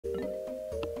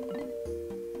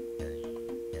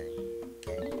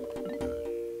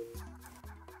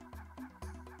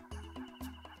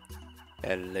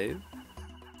Hello?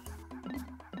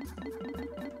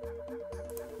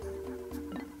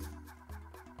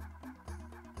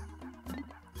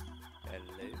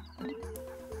 Hello?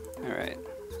 Alright.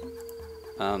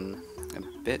 A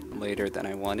bit later than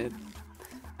I wanted.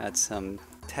 Had some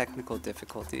technical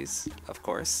difficulties, of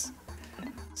course.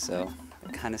 So,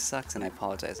 it kind of sucks and I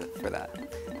apologize for that.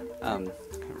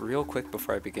 Real quick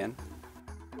before I begin,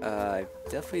 I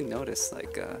definitely noticed,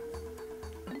 like,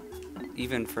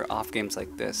 even for off games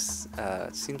like this,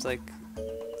 it seems like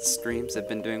streams have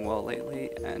been doing well lately,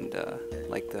 and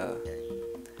like the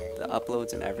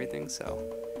uploads and everything. So,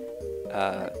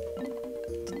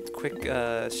 quick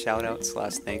shout out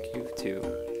 / thank you to,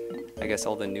 I guess,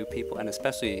 all the new people, and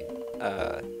especially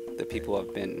the people who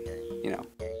have been, you know,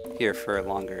 here for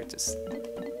longer, just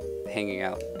hanging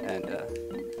out and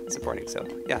supporting. So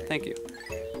yeah, thank you.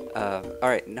 All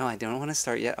right, no, I don't want to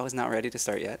start yet. I was not ready to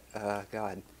start yet.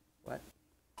 God, what?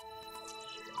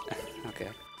 Okay,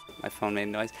 my phone made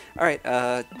noise. All right,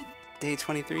 day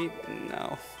 23.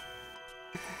 No.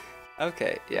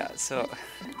 Okay, yeah. So,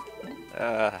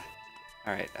 all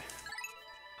right.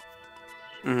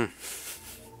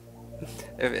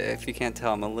 If you can't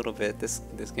tell, I'm a little bit. This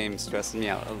game stresses me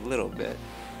out a little bit.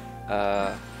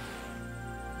 But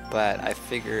I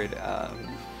figured,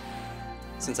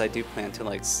 since I do plan to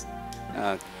like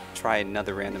try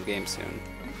another random game soon,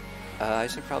 I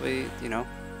should probably, you know,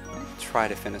 try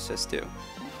to finish this too.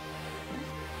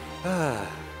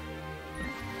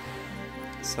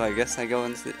 So I guess I go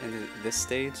into this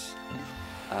stage.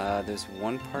 There's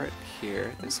one part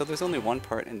here. So there's only one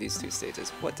part in these two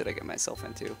stages. What did I get myself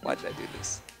into? Why did I do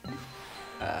this?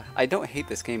 I don't hate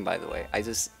this game, by the way. I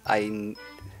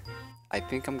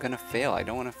think I'm gonna fail. I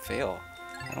don't want to fail.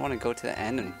 I don't want to go to the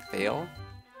end and fail.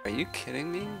 Are you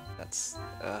kidding me? That's,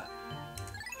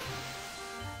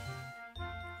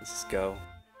 let's just go.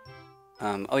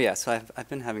 Oh yeah, so I've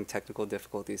been having technical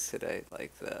difficulties today.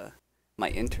 Like my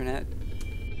internet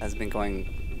has been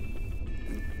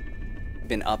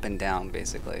up and down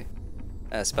basically,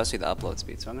 especially the upload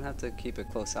speed. So I'm gonna have to keep a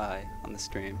close eye on the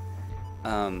stream.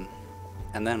 And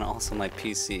then also my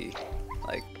PC,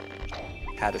 like,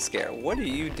 had a scare. What are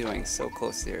you doing so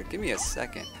close here? Give me a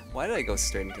second. Why did I go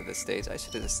straight into this stage? I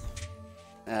should have just...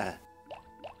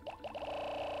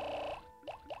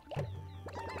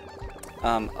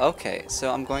 Okay,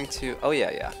 so I'm going to... Oh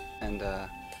yeah. And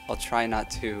I'll try not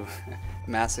to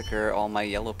massacre all my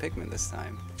yellow Pikmin this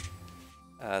time.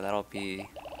 That'll be...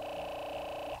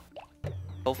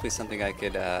 hopefully something I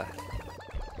could...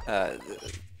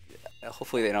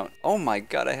 hopefully they don't... Oh my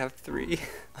god, I have 3!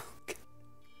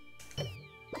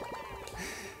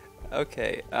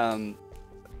 Okay,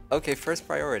 okay, first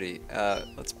priority.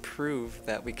 Let's prove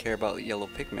that we care about yellow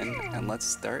Pikmin, and let's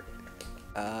start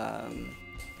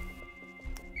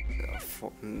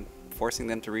forcing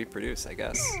them to reproduce, I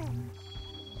guess.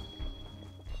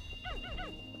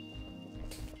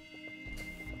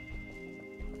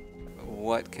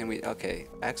 What can we... Okay,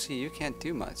 actually you can't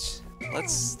do much.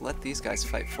 Let's let these guys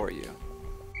fight for you.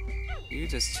 You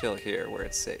just chill here where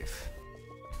it's safe.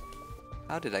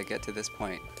 How did I get to this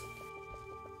point?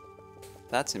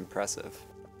 That's impressive.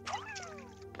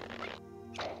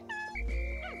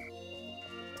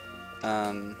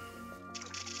 Oh,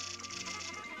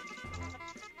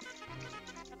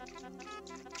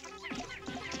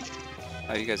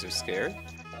 you guys are scared?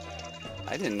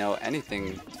 I didn't know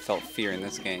anything felt fear in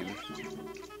this game.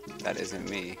 That isn't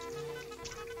me.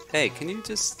 Hey, can you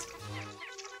just...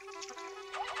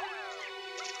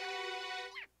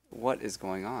 What is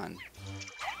going on?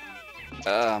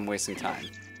 I'm wasting time.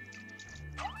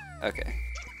 Okay.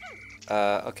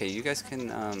 Okay, you guys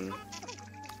can,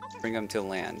 bring them to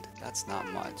land. That's not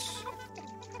much.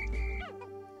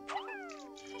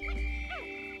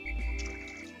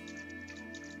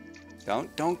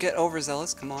 Don't get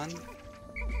overzealous, come on.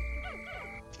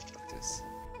 Just...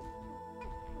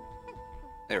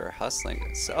 They were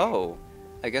hustling. So, oh!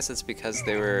 I guess it's because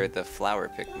they were the flower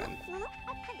Pikmin.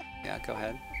 Yeah, go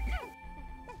ahead.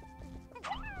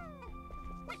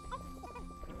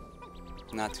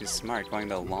 Not too smart, going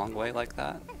the long way like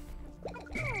that.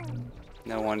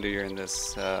 No wonder you're in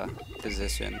this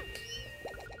position.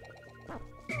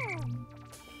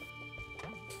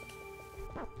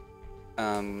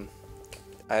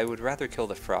 I would rather kill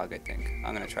the frog, I think.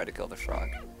 I'm gonna try to kill the frog.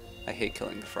 I hate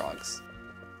killing the frogs.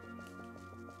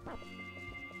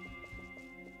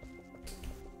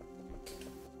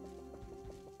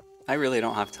 I really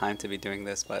don't have time to be doing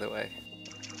this, by the way.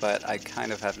 But I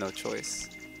kind of have no choice.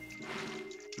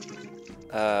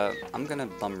 I'm gonna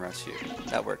bum rush you.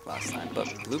 That worked last time, but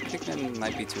blue Pikmin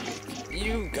might be too weak.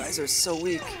 You guys are so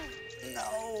weak!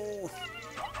 No!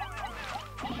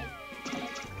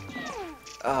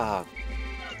 Oh.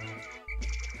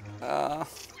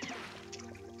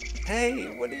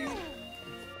 Hey, what are you...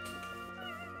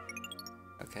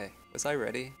 Okay, was I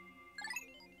ready?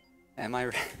 Am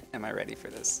I ready for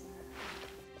this?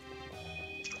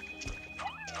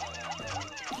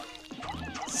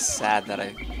 Sad that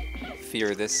I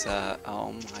fear this,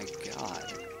 oh my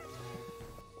god.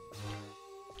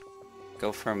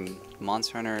 Go from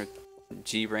Monster Hunter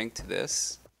G rank to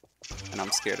this, and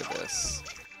I'm scared of this.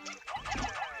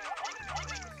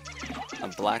 A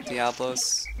black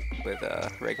Diablos with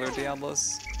regular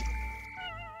Diablos.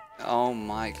 Oh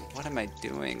my, what am I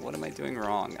doing? What am I doing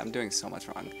wrong? I'm doing so much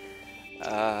wrong.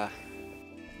 I'm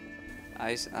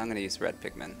gonna use red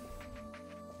Pikmin.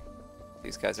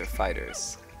 These guys are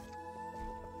fighters.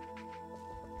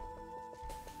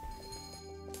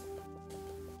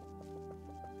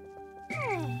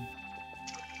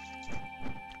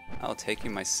 I'll take you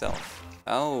myself.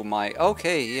 Oh my,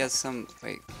 okay, he has some,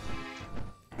 wait.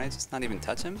 Can I just not even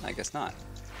touch him? I guess not.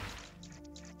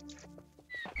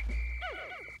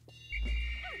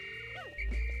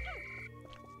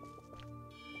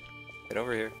 Get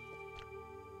over here.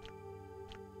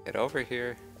 Get over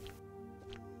here.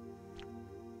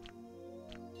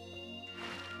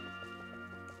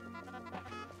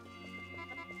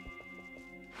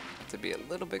 Have to be a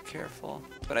little bit careful,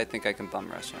 but I think I can bum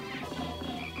rush him.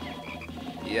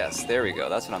 Yes, there we go.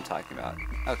 That's what I'm talking about.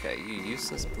 Okay, you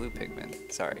useless blue Pikmin.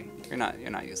 Sorry, you're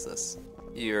not useless.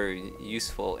 You're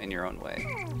useful in your own way.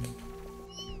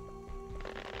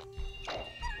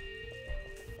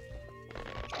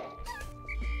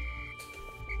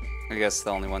 I guess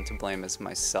the only one to blame is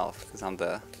myself, because I'm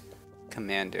the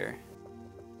commander.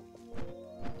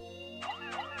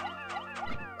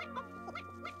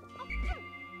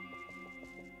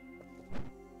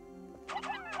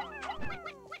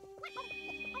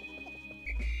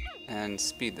 And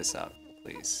speed this up,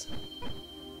 please.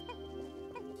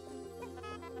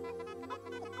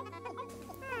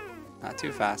 Not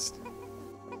too fast.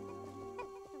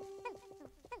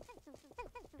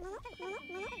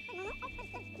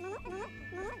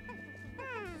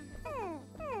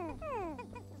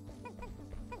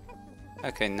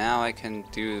 Okay, now I can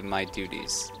do my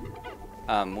duties,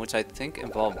 which I think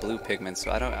involve blue Pikmin.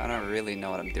 So I don't really know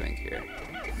what I'm doing here.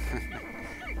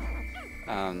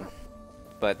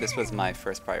 But this was my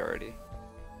first priority.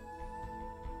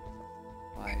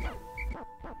 Why?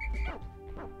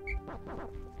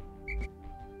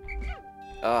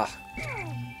 Ugh.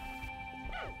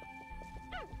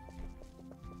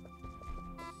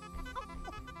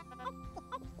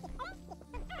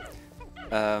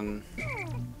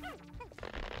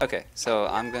 Okay, so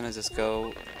I'm gonna just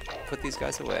go put these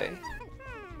guys away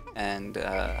and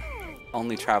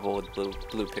only travel with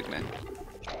blue Pikmin.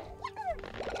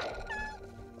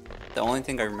 The only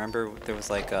thing I remember, there was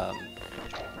like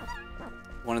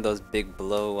one of those big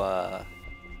blow,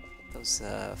 those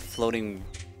floating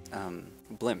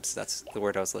blimps. That's the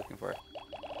word I was looking for.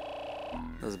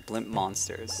 Those blimp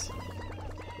monsters.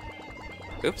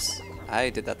 Oops, I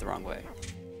did that the wrong way.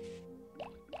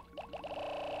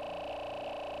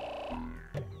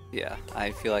 Yeah,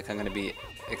 I feel like I'm gonna be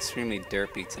extremely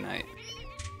derpy tonight.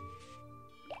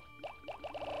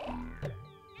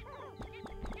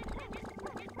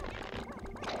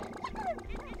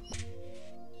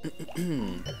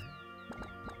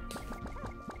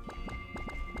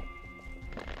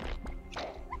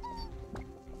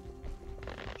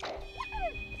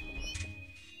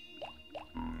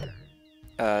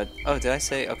 Oh, did I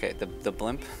say, okay, the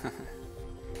blimp?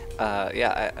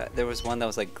 Yeah, there was one that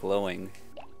was like glowing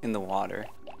in the water.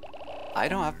 I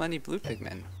don't have many blue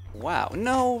Pikmin. Wow,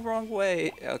 no, wrong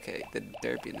way. Okay, the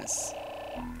derpiness.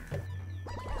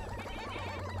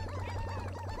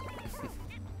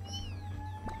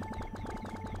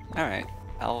 All right,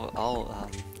 I'll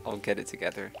get it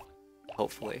together,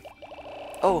 hopefully.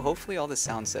 Oh, hopefully all the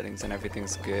sound settings and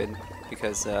everything's good,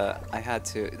 because I had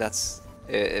to.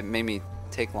 It made me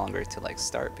take longer to like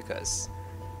start because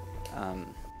I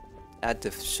had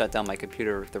to shut down my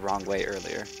computer the wrong way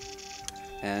earlier,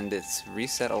 and it's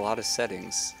reset a lot of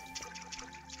settings.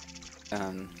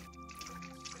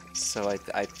 So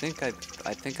I think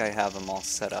I have them all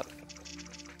set up.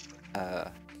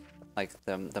 Like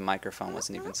the microphone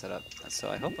wasn't even set up, so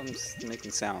I hope I'm just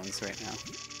making sounds right now.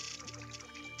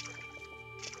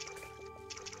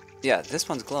 Yeah, this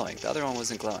one's glowing. The other one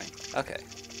wasn't glowing. Okay.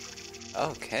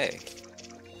 Okay.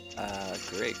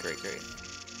 Great.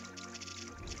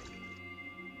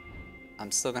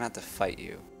 I'm still gonna have to fight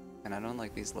you, and I don't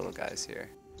like these little guys here.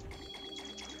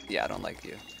 Yeah, I don't like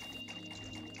you.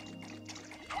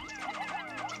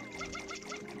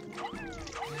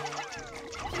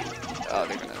 Oh,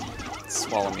 they're gonna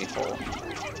swallow me whole.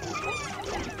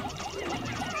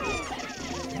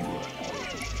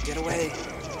 Get away!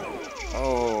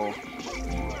 Oh.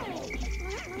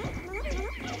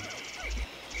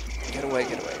 Get away,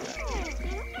 get away.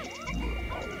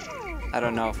 I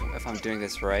don't know if I'm doing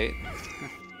this right.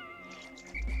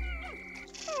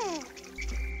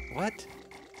 What?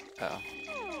 Oh.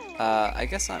 I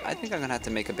guess I think I'm gonna have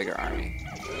to make a bigger army.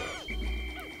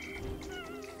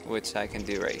 Which I can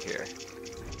do right here.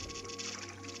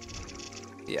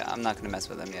 Yeah, I'm not gonna mess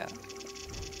with them yet.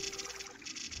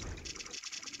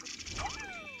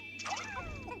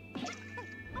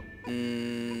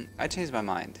 I changed my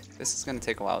mind. This is gonna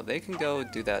take a while. They can go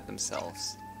do that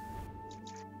themselves.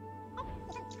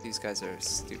 These guys are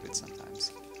stupid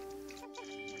sometimes.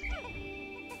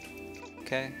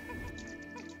 Okay.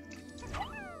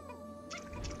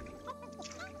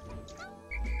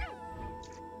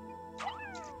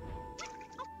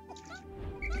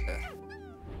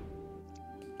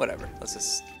 Whatever, let's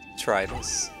just try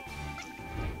this.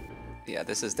 Yeah,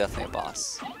 this is definitely a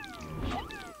boss.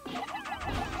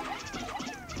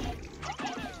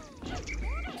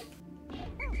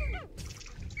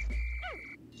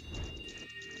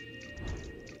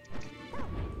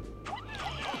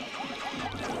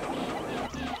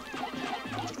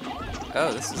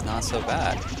 Oh, this is not so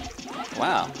bad.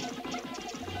 Wow.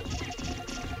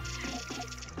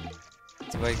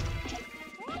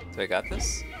 Do I got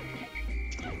this?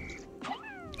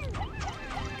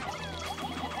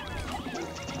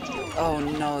 Oh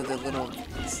no, the little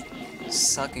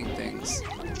sucking things.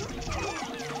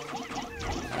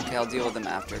 Okay, I'll deal with them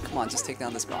after. Come on, just take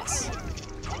down this boss.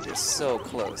 You're so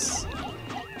close.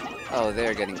 Oh,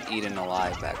 they're getting eaten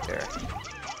alive back there.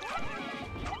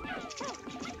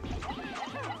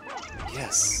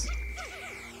 Yes.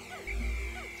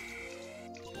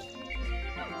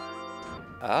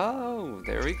 Oh,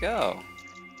 there we go.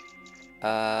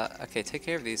 Okay, take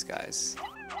care of these guys.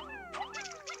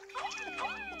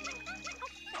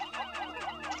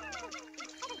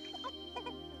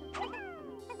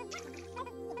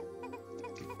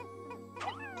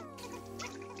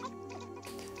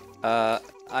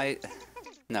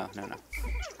 No.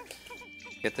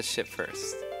 Get the ship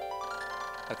first.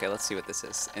 Okay, let's see what this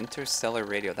is. Interstellar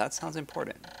radio. That sounds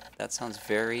important. That sounds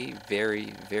very,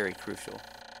 very, very crucial.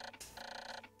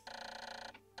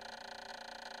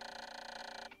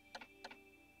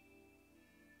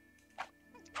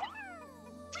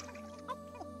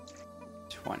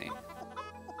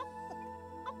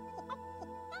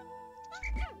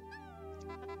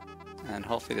 And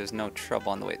hopefully there's no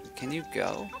trouble on the way. Can you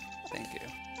go? Thank you.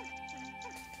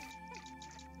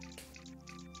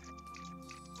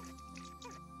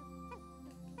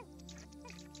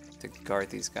 To guard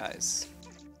these guys.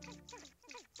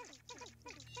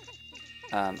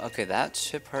 Okay, that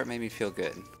ship part made me feel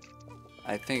good.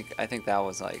 I think that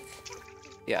was like,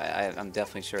 yeah, I'm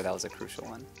definitely sure that was a crucial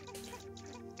one.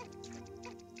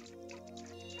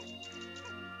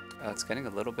 It's getting a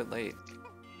little bit late.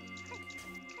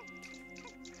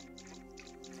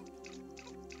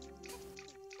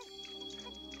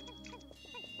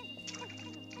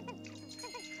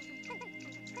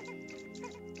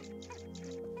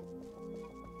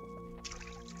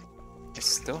 I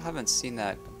still haven't seen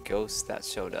that ghost that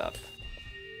showed up.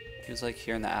 He was like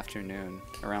here in the afternoon,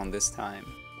 around this time.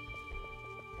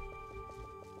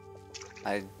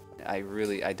 I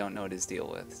don't know what his deal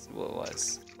with what it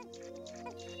was.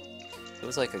 It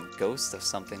was like a ghost of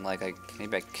something, like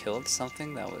maybe I killed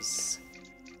something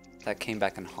that came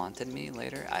back and haunted me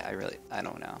later. I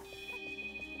don't know.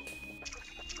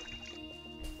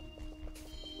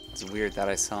 It's weird that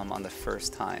I saw him on the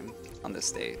first time on the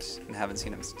stage and haven't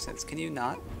seen him since. Can you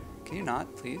not,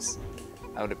 please?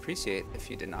 I would appreciate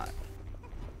if you did not.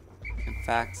 In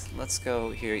fact, let's go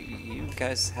here. You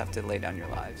guys have to lay down your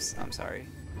lives. I'm sorry.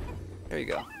 There you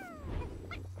go.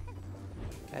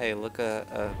 Hey, look,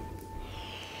 I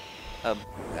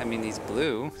mean, he's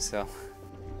blue, so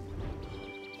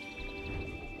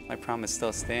my promise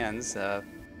still stands. Alright,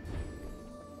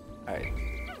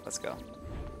 let's go.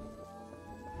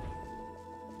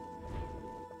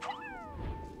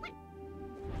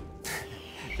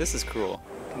 This is cruel.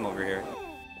 Come over here.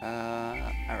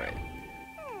 Alright.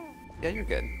 Yeah, you're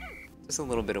good. Just a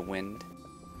little bit of wind.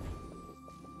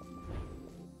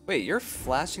 Wait, you're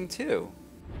flashing too.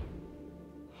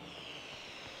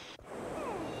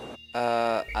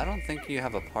 I don't think you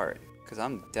have a part, because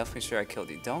I'm definitely sure I killed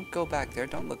you. Don't go back there,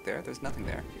 don't look there, there's nothing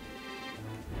there.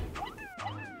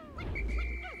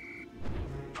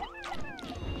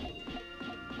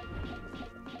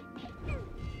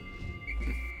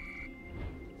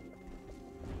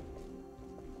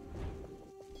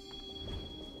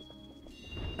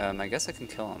 I guess I can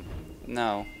kill him.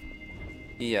 No.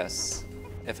 Yes.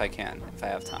 If I can. If I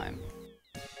have time.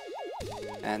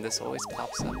 And this always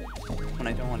pops up when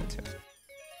I don't want it to.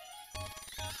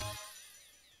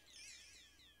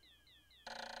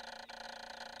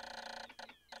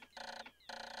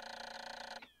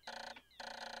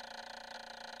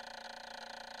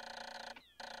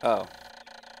 Oh.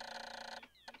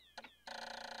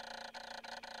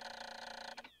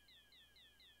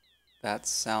 That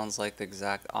sounds like the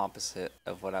exact opposite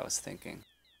of what I was thinking.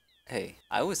 Hey,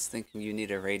 I was thinking you need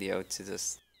a radio to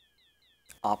just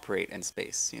operate in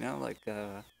space, you know? Like,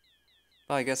 well,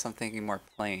 I guess I'm thinking more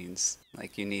planes.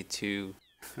 Like, you need to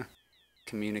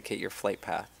communicate your flight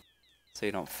path so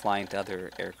you don't fly into other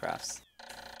aircrafts.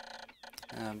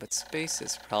 But space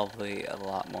is probably a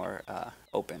lot more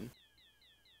open.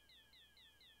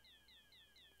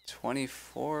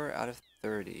 24 out of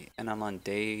 30, and I'm on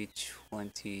day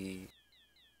 23?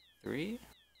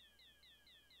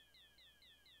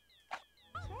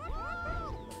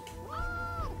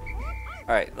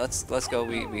 Alright, let's go.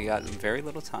 We got very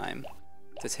little time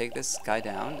to take this guy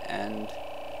down and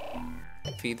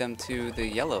feed them to the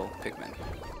yellow Pikmin.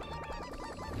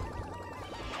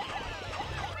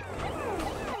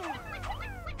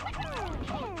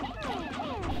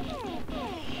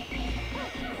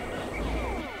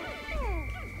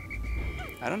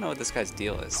 I don't know what this guy's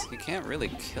deal is. He can't really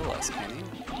kill us, can he?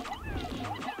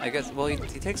 I guess, well, he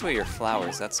takes away your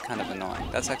flowers. That's kind of annoying.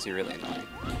 That's actually really annoying.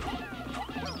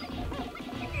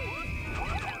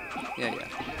 Yeah, yeah.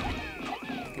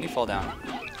 Can you fall down?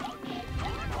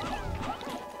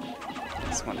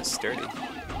 This one is sturdy.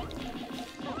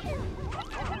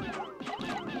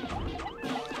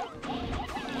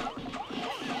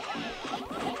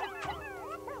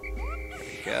 There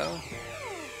we go.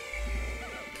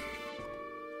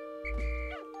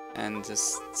 And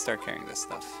just start carrying this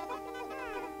stuff.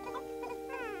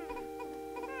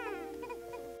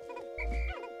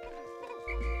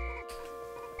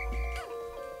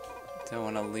 Don't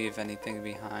want to leave anything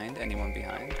behind, anyone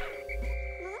behind.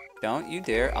 Don't you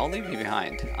dare, I'll leave you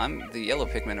behind. The yellow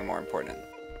Pikmin are more important.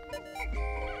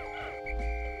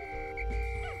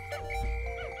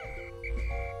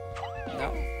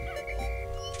 No.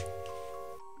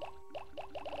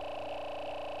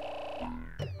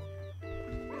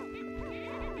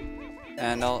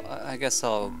 And I guess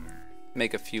I'll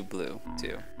make a few blue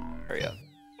too. Hurry up.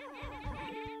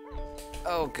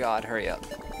 Oh god, hurry up.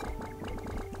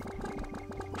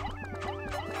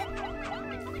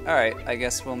 Alright, I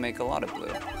guess we'll make a lot of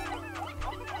blue.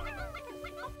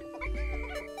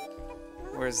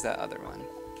 Where's that other one?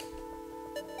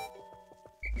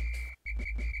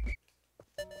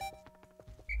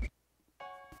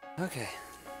 Okay.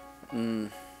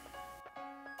 Well,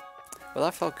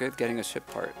 that felt good getting a ship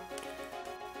part.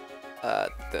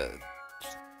 The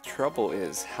trouble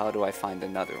is, how do I find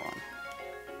another one?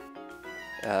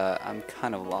 I'm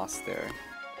kind of lost there.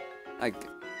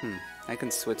 I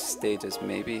can switch stages,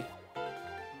 maybe.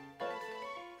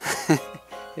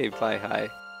 Hey, bye, hi.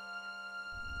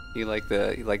 You like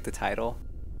the title?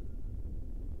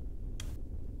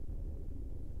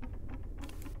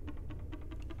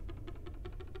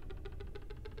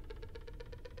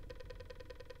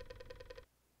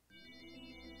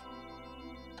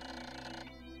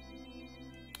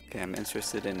 Okay, I'm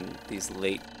interested in these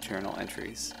late journal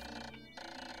entries.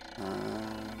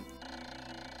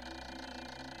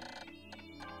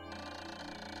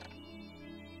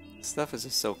 Stuff is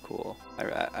just so cool.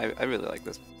 I really like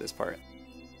this part.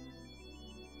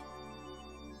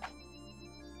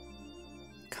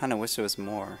 Kind of wish there was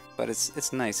more, but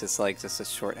it's nice. It's like just a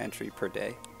short entry per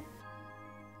day.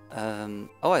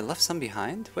 Oh, I left some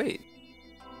behind? Wait.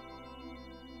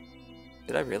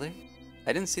 Did I really?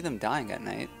 I didn't see them dying at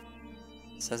night.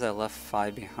 It says I left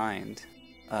 5 behind.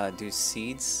 Do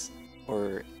seeds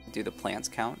or do the plants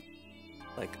count?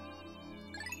 Like,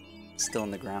 still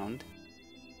in the ground?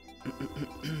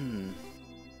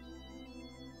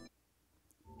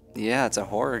 Yeah, it's a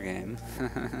horror game.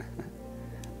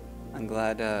 I'm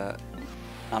glad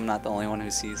I'm not the only one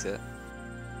who sees it.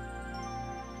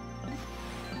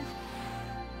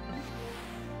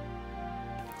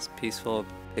 It's peaceful.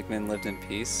 Pikmin lived in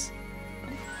peace.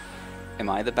 Am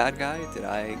I the bad guy? Did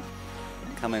I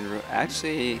come in?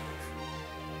 Actually,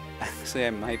 I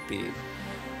might be.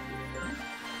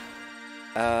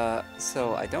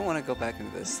 So I don't want to go back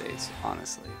into this stage,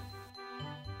 honestly.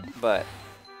 But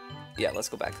yeah, let's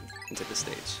go back into this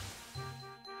stage.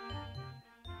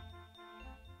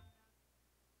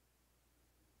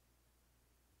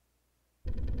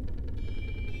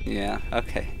 Yeah,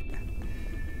 okay.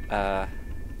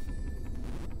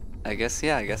 I guess,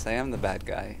 yeah, I guess I am the bad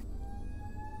guy.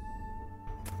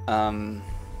 I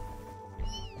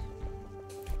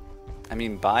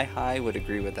mean, Buy High would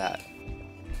agree with that.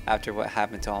 After what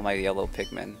happened to all my yellow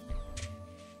Pikmin.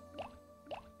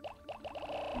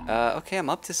 Okay, I'm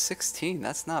up to 16.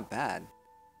 That's not bad.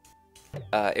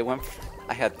 I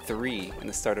had 3 in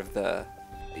the start of the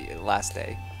last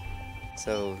day.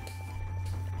 So,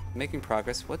 making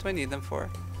progress. What do I need them for?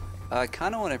 I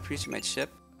kind of want to appreciate my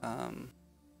ship.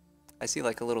 I see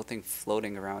like a little thing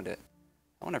floating around it.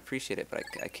 I want to appreciate it, but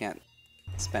I can't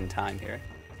spend time here.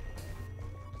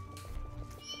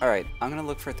 Alright, I'm gonna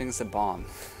look for things to bomb.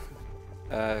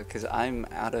 Because I'm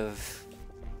out of...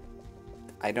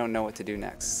 I don't know what to do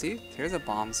next. See, here's a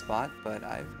bomb spot, but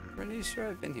I'm pretty sure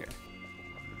I've been here.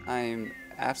 I'm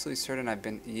absolutely certain I've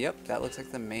been... Yep, that looks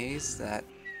like the maze that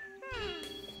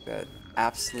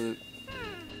absolute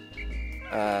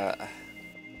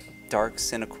dark,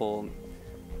 cynical,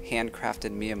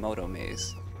 handcrafted Miyamoto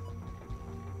maze.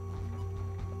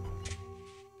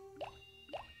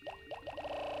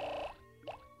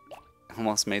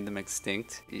 Almost made them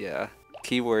extinct? Yeah.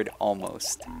 Keyword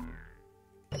almost.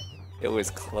 It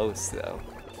was close though.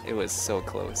 It was so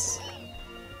close.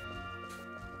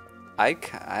 I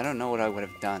don't know what I would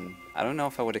have done. I don't know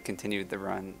if I would have continued the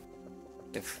run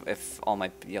if all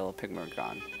my yellow Pikmin were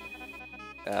gone.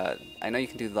 I know you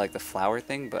can do like the flower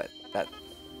thing, but that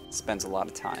spends a lot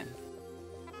of time,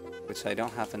 which I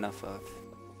don't have enough of.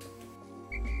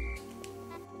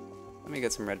 Let me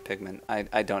get some red pigment.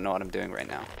 I don't know what I'm doing right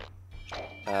now.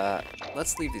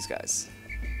 Let's leave these guys.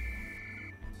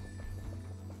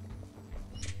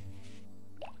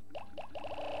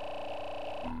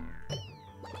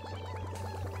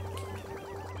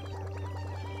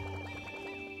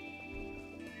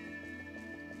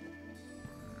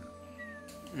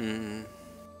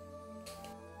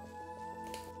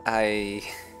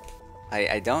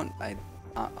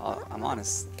 I'm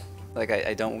honest. Like,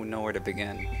 I don't know where to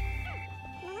begin.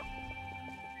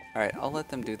 Alright, I'll let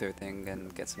them do their thing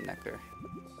and get some nectar.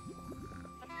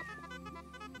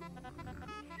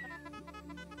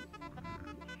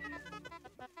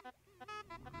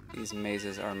 These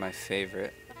mazes are my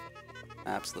favorite.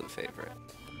 Absolute favorite.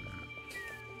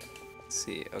 Let's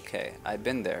see, okay, I've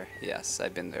been there. Yes,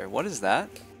 I've been there. What is that?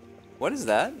 What is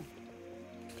that?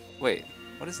 Wait,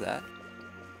 what is that?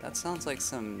 That sounds like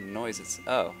some noises.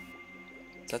 Oh.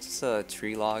 Is that just a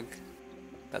tree log?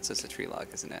 That's just a tree log,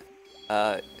 isn't it?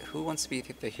 Who wants to be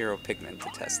the hero Pikmin to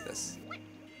test this?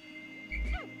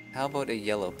 How about a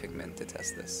yellow Pikmin to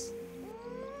test this?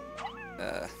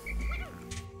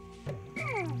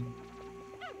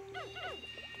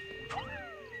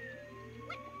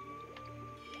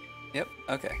 Yep,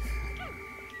 okay.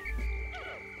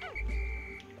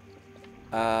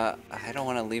 I don't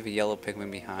want to leave a yellow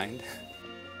Pikmin behind.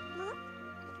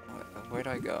 Where do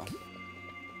I go?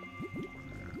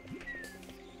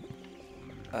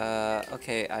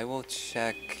 Okay, I will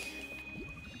check.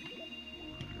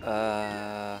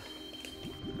 I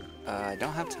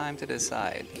don't have time to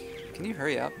decide. Can you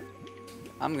hurry up?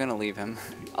 I'm gonna leave him.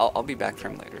 I'll be back for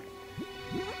him later.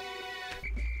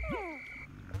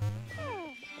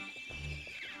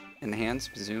 Enhance,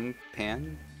 zoom,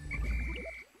 pan.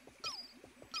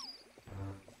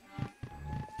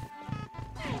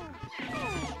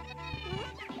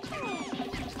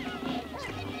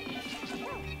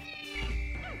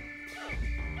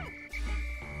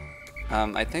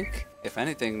 I think, if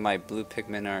anything, my blue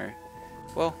Pikmin are,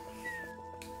 well,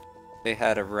 they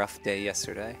had a rough day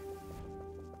yesterday.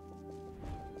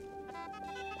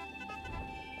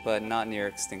 But not near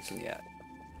extinction yet.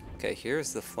 Okay,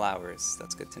 here's the flowers.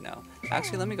 That's good to know.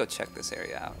 Actually, let me go check this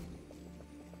area out.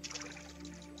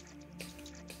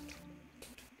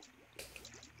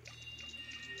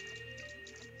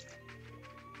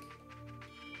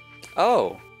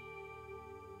 Oh!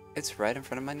 It's right in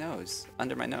front of my nose.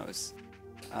 Under my nose.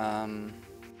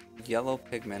 Yellow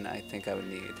Pikmin I think I would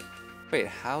need. Wait,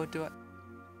 how do I...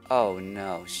 Oh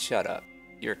no, shut up.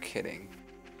 You're kidding.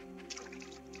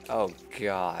 Oh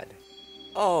god.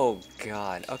 Oh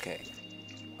god, okay.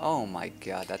 Oh my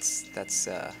god, that's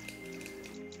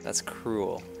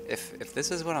cruel. If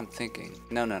this is what I'm thinking.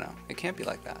 No, it can't be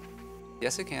like that.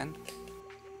 Yes it can.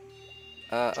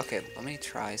 Okay, let me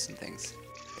try some things.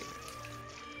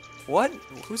 What?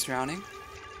 Who's drowning?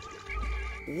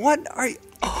 What are you...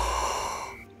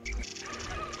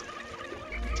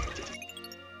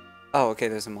 Oh, okay,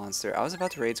 there's a monster. I was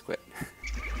about to rage quit.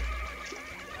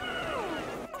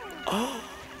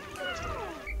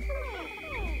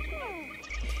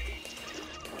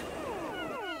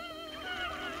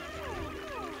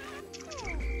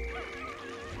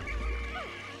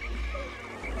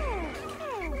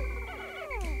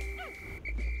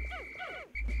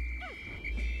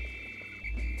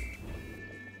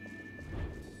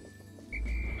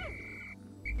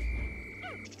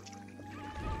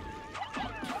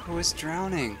 Who is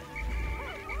drowning?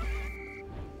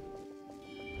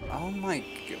 Oh my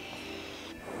god.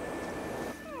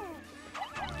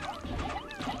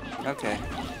 Okay.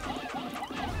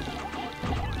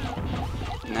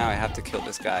 Now I have to kill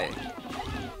this guy.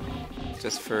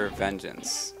 Just for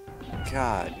vengeance.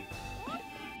 God.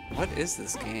 What is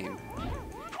this game?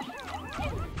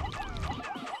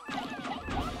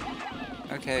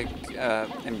 Okay,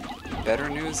 in better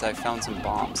news, I found some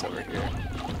bombs over here.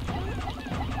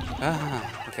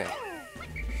 Ah, okay.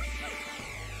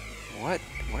 What?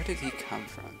 Where did he come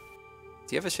from?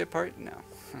 Do you have a ship part? No.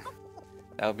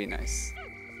 That would be nice.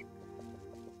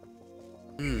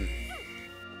 Hmm.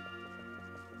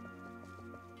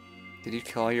 Did you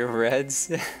call your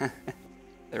reds?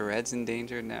 The red's in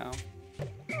danger now.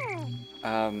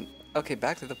 Okay,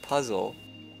 back to the puzzle.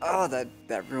 Oh,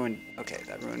 that ruined. Okay,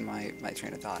 that ruined my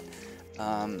train of thought.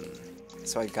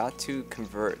 So I got to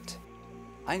convert.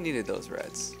 I needed those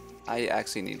reds. I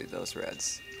actually needed those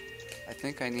reds. I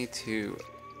think I need to.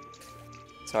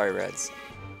 Sorry, reds.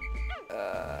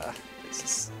 This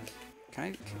is. Can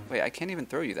I? Wait, I can't even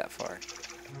throw you that far.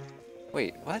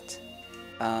 Wait, what?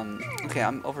 Okay,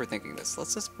 I'm overthinking this.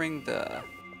 Let's just bring the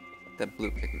blue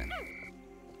Pikmin.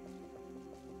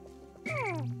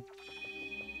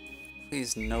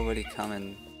 Please, nobody come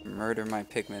and murder my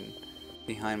Pikmin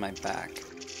behind my back.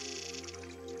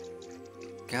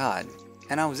 God.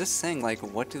 And I was just saying, like,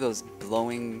 what do those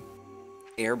blowing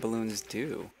air balloons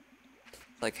do?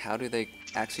 Like, how do they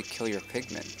actually kill your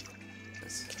Pikmin?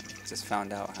 Just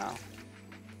found out how.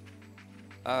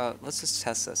 Let's just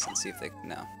test this and see if they...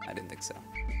 No, I didn't think so.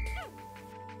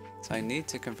 So I need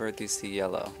to convert these to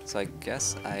yellow. So I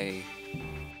guess I...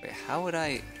 Wait, how would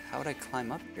I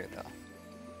climb up here,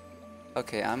 though?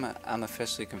 Okay, I'm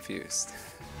officially confused.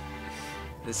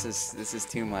 This is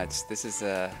too much. This is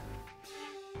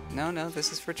No,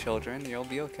 this is for children. You'll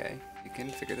be okay. You can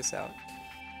figure this out.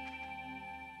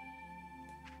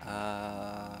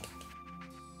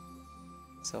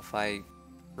 So if I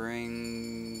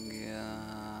bring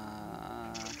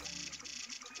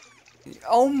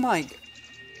oh my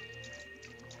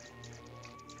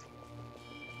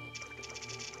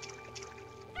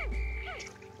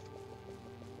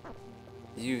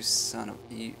You son of...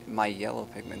 my yellow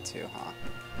Pikmin too, huh?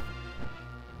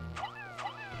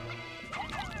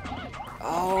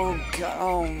 Oh god,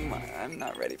 oh my, I'm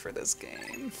not ready for this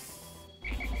game.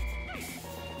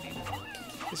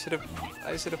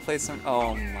 I should have played some...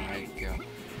 Oh my god.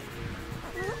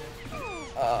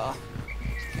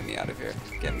 Get me out of here.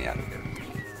 Get me out of here.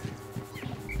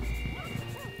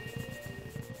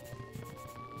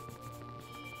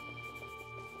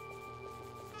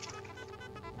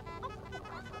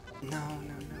 No.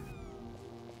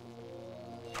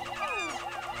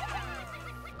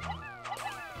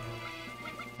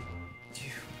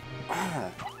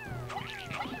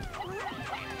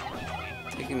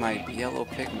 Taking my yellow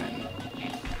Pikmin.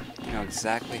 You know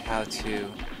exactly how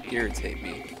to irritate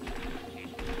me.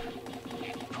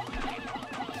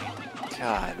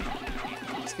 God.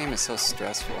 This game is so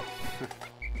stressful.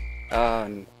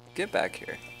 Get back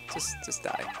here. Just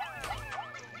die.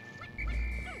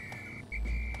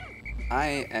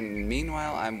 And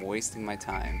meanwhile, I'm wasting my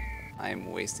time. I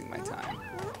am wasting my time.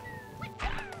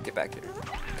 Get back here.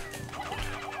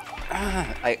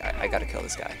 I gotta kill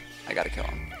this guy. I gotta kill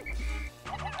him.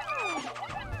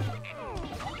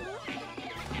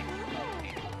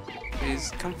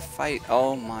 Please, come fight.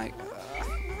 Oh my...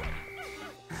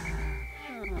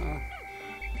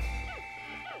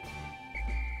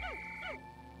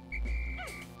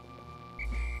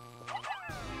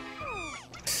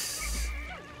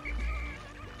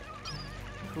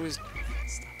 Who's...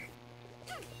 Stop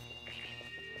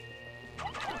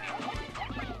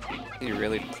it. He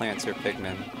really plants her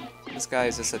Pikmin. This guy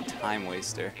is just a time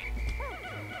waster.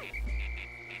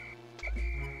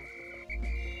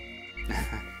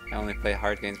 I only play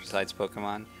hard games besides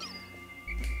Pokemon.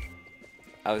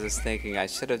 I was just thinking I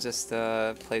should have just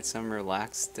played some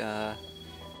relaxed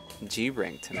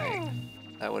G-Rank tonight.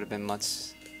 That would have been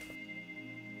much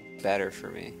better for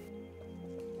me.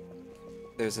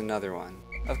 There's another one.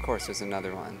 Of course there's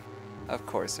another one. Of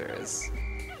course there is.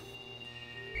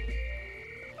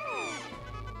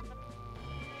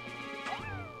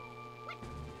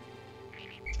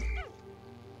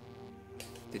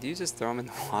 Did you just throw him in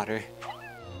the water?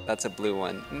 That's a blue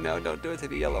one. No, don't do it to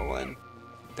the yellow one.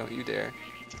 Don't you dare.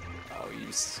 Oh,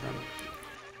 you son.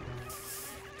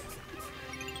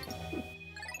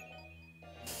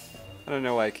 I don't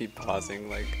know why I keep pausing,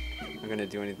 like I'm gonna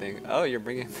do anything. Oh, you're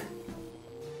bringing...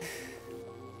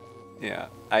 Yeah,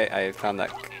 I found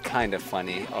that kind of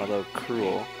funny, although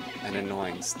cruel and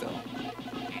annoying still.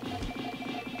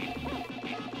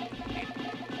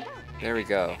 There we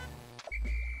go.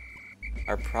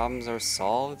 Our problems are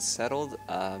solved, settled,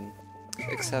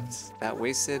 except that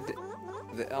wasted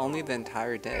only the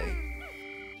entire day.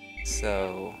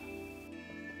 So,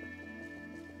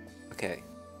 okay,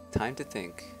 time to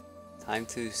think. Time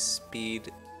to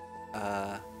speed,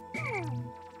 I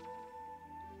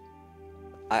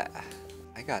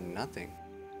got nothing.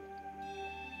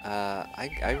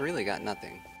 I really got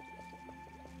nothing.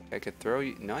 I could throw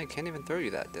you. No, I can't even throw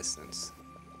you that distance.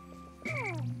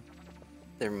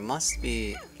 There must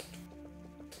be.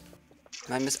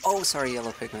 I miss. Oh, sorry,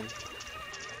 yellow Pikmin.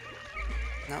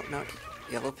 No, no,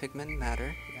 yellow Pikmin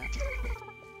matter.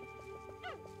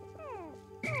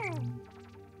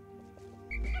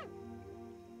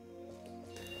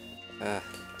 Yeah.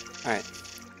 Alright.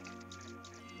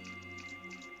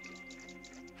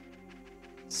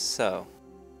 So,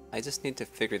 I just need to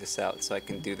figure this out so I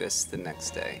can do this the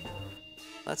next day.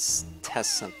 Let's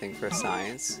test something for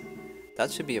science. That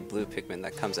should be a blue Pikmin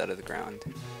that comes out of the ground.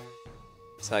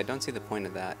 So I don't see the point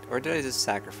of that. Or did I just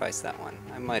sacrifice that one?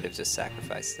 I might have just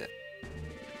sacrificed it.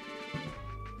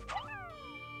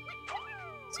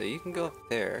 So you can go up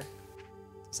there.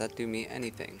 Does that do me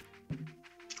anything?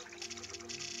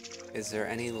 Is there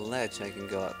any ledge I can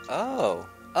go up? Oh!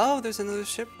 Oh, there's another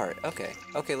ship part. Okay.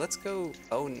 Okay, let's go.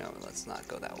 Oh no, let's not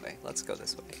go that way. Let's go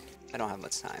this way. I don't have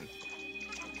much time.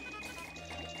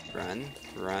 Run.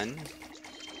 Run.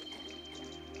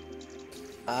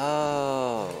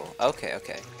 Oh. Okay,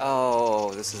 okay.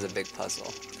 Oh, this is a big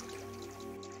puzzle.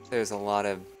 There's a lot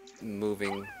of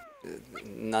moving.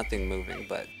 Nothing moving,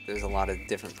 but there's a lot of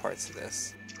different parts to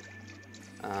this.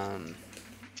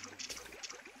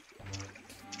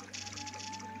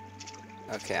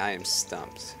 Okay, I am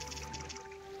stumped.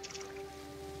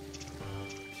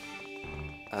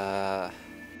 Oh,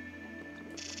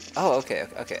 okay,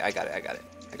 okay, I got it, I got it,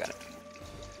 I got it.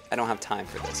 I don't have time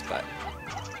for this, but...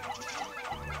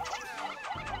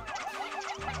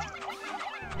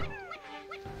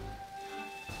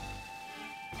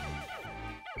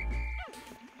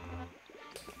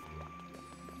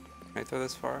 Can I throw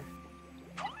this far?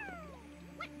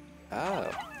 Oh,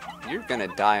 you're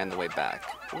gonna die on the way back.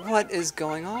 What is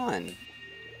going on?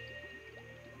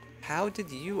 How did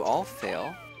you all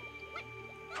fail?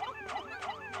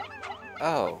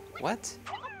 Oh, what?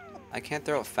 I can't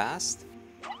throw it fast?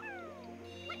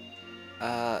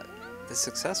 The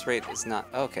success rate is not...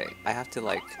 Okay, I have to,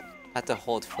 like,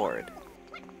 hold forward.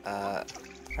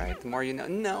 Alright, the more you know...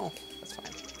 No! That's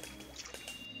fine.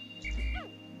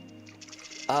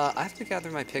 I have to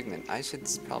gather my Pikmin. I should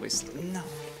probably... No!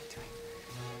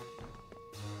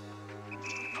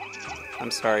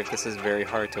 I'm sorry if this is very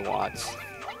hard to watch.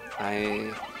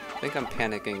 I think I'm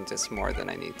panicking just more than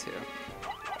I need to.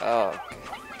 Oh.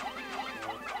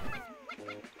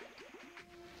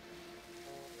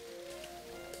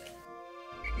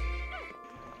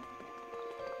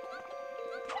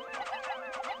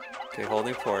 Okay,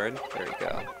 holding forward. There we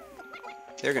go.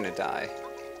 They're gonna die.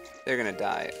 They're gonna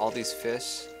die. All these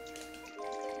fish.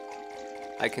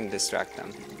 I can distract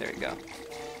them. There we go.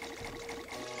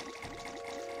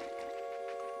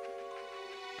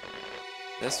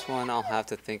 This one I'll have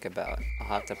to think about. I'll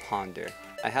have to ponder.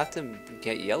 I have to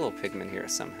get yellow Pikmin here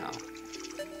somehow.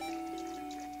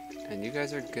 And you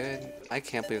guys are good. I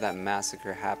can't believe that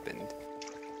massacre happened.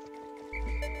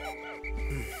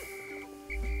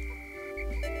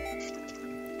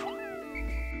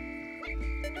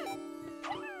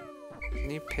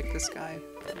 Can you pick this guy,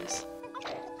 please?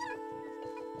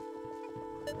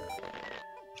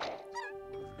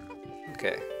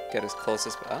 Okay, get as close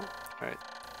as... Oh, alright.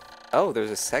 Oh,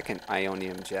 there's a second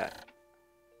Ionium jet.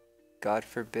 God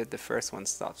forbid the first one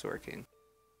stops working.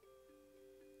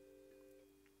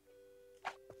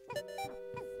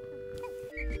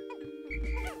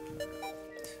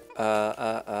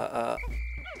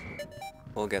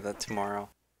 We'll get that tomorrow.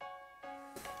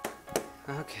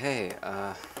 Okay,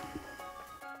 I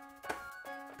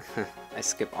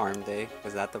skip arm day.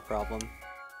 Was that the problem?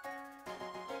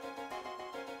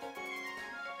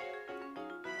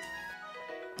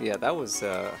 Yeah, that was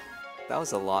a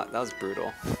lot. That was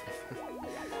brutal.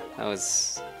 That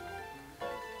was...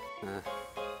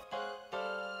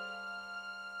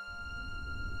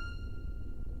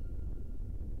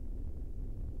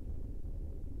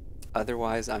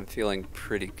 Otherwise, I'm feeling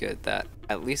pretty good that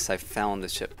at least I found the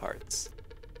ship parts.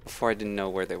 Before I didn't know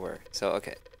where they were. So,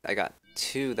 okay. I got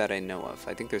 2 that I know of.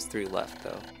 I think there's 3 left,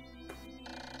 though.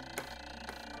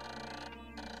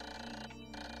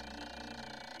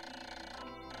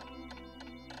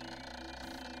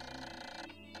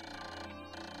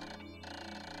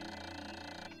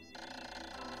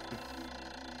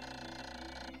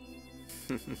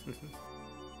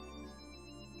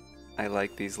 I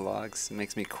like these logs. It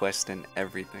makes me question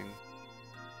everything.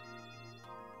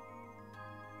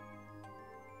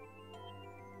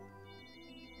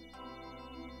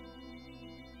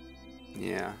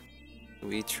 Yeah,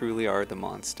 we truly are the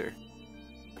monster.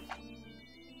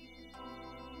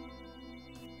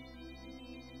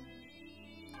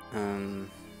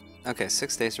 Okay,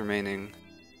 6 days remaining.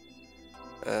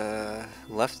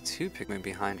 Left 2 Pikmin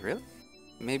behind, really?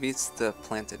 Maybe it's the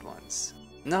planted ones.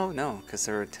 No, because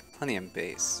there were plenty in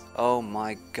base. Oh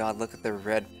my god, look at the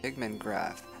red Pikmin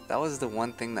graph. That was the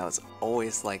one thing that was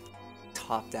always like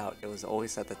topped out. It was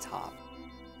always at the top.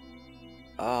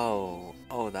 Oh,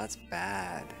 that's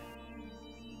bad.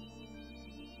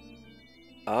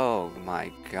 Oh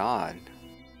my god.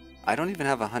 I don't even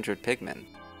have 100 Pikmin.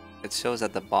 It shows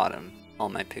at the bottom, all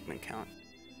my Pikmin count.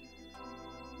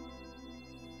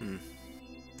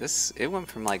 It went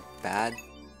from like bad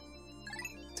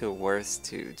to worse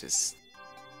to just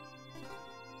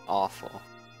awful.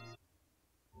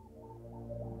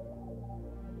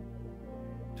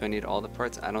 Do I need all the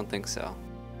parts? I don't think so.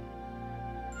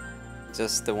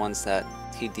 Just the ones that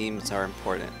he deems are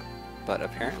important. But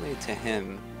apparently to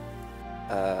him,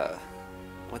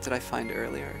 what did I find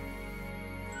earlier?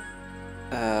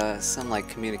 Some like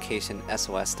communication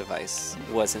SOS device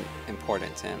wasn't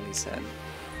important to him, he said.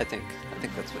 I think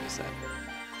that's what he said.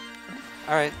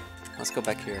 Alright, let's go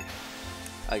back here.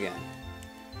 Again.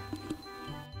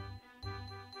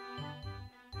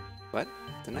 What?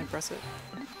 Didn't I press it?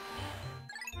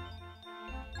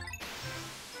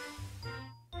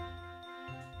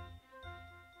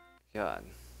 God.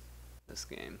 This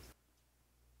game.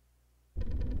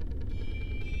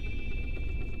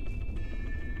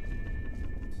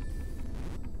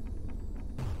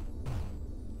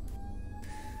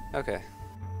 Okay.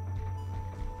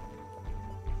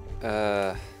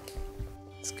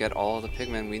 Let's get all the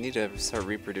Pikmin. We need to start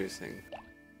reproducing.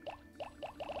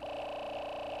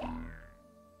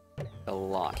 A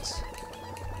lot.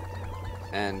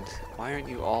 And why aren't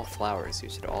you all flowers? You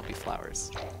should all be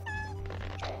flowers.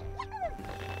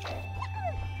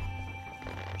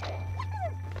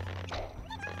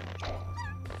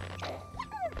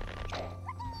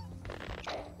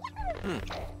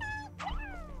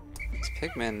 This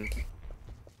Pikmin,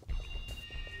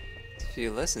 if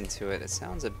you listen to it, it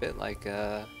sounds a bit like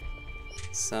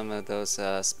some of those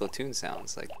Splatoon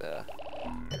sounds, like the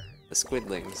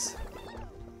squidlings.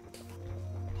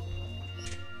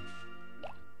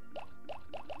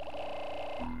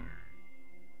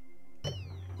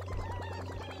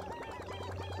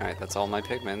 Alright, that's all my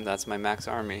Pikmin. That's my max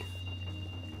army.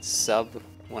 Sub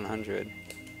 100.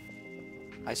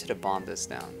 I should have bombed this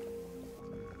down.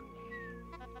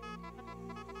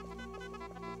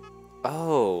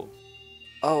 Oh,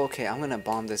 okay, I'm gonna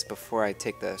bomb this before I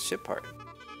take the ship part.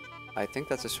 I think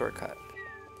that's a shortcut.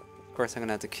 Of course, I'm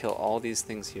gonna have to kill all these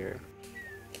things here.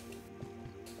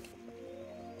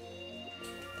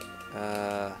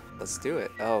 Let's do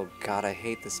it. Oh god, I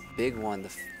hate this big one,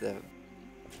 the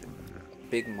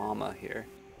big mama here.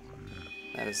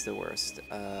 That is the worst.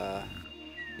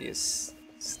 He is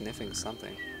sniffing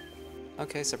something.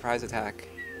 Okay, surprise attack.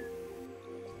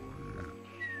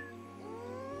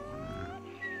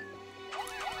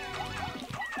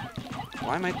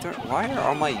 Why are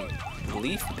all my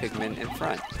leaf Pikmin in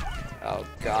front? Oh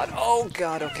god,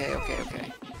 okay.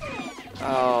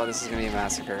 Oh, this is gonna be a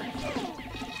massacre.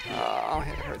 Oh,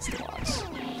 it hurts to watch.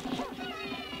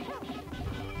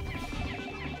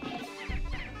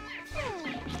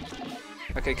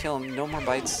 Okay, kill him, no more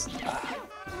bites.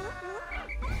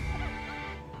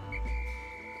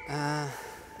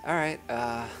 Alright,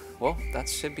 well, that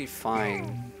should be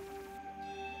fine.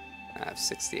 I have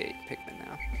 68 Pikmin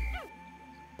now.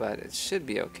 But it should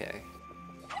be okay.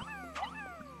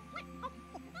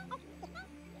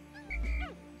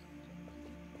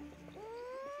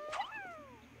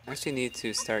 I actually need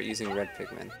to start using red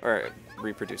Pikmin, or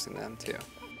reproducing them too.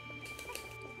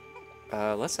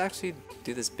 Let's actually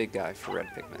do this big guy for red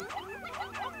Pikmin.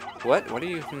 What? What are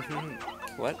you?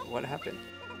 What happened?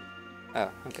 Oh,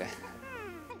 okay.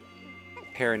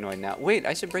 Paranoid now. Wait,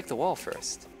 I should break the wall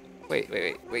first. Wait,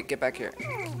 get back here.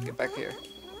 Get back here.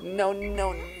 No,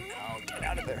 get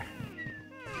out of there.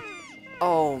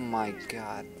 Oh my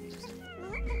god.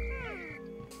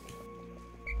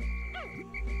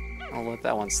 I'll let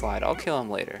that one slide. I'll kill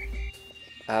him later.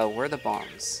 Where are the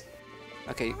bombs?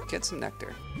 Okay, get some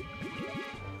nectar.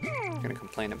 I'm gonna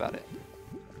complain about it.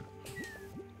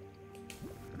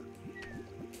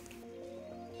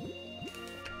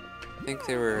 I think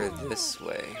they were this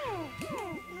way.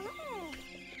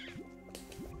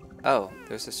 Oh,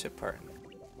 there's a ship part.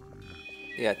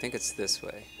 Yeah, I think it's this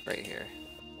way, right here.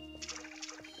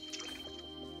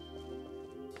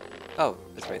 Oh,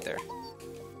 it's right there.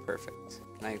 Perfect.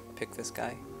 Can I pick this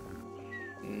guy?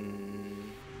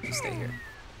 Stay here.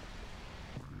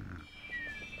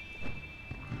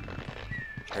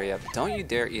 Hurry up. Don't you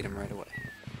dare eat him right away.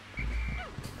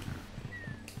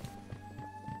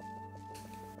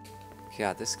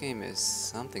 Yeah, this game is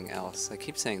something else. I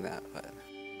keep saying that, but...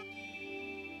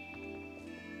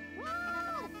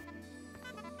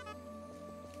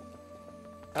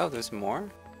 Oh, there's more?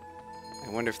 I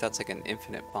wonder if that's like an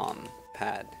infinite bomb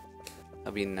pad.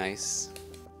 That'd be nice.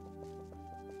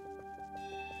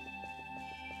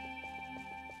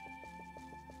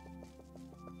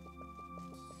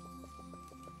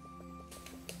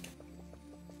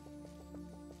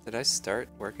 Did I start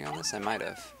working on this? I might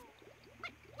have.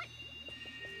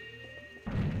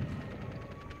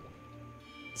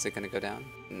 Is it gonna go down?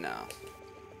 No.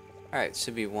 Alright,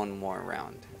 should be one more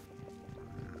round.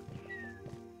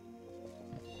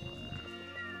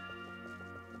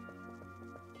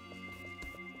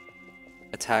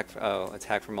 Attack, oh,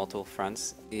 attack from multiple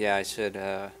fronts. Yeah, I should,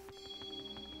 I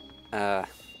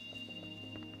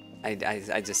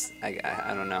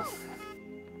don't know.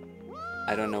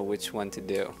 I don't know which one to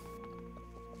do.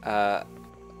 I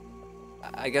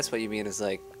guess what you mean is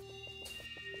like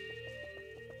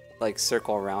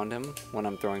circle around him when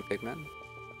I'm throwing Pikmin.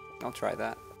 I'll try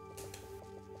that.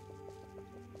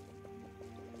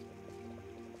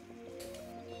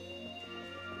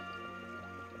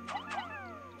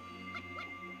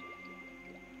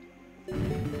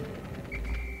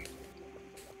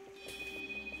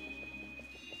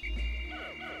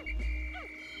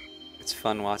 It's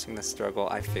fun watching the struggle,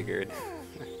 I figured.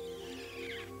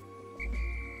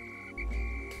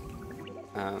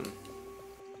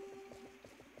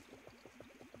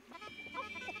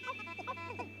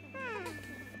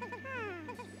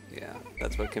 Yeah,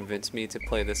 that's what convinced me to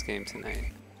play this game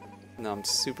tonight. No, I'm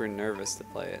super nervous to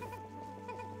play it.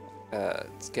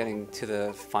 It's getting to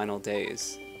the final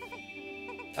days.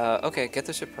 Okay, get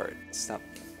the ship part. Stop.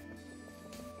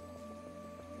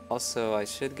 Also, I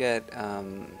should get,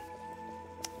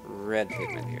 red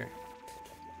Pikmin here.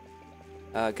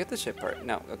 Get the ship part.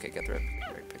 No, okay, get the red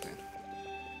Pikmin.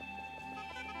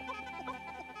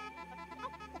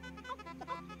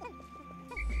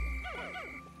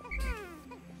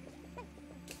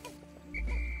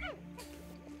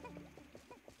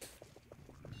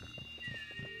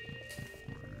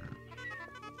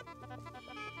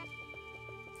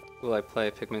 Will I play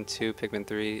Pikmin 2, Pikmin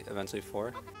 3, eventually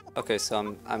 4? Okay,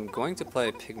 so I'm going to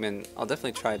play Pikmin. I'll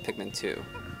definitely try Pikmin 2.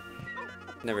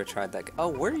 Never tried that. Oh,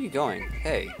 where are you going?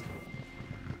 Hey.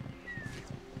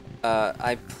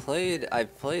 I played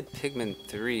Pikmin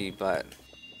 3, but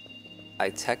I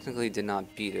technically did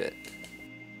not beat it.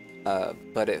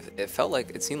 But it felt like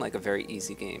it seemed like a very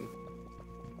easy game.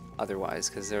 Otherwise,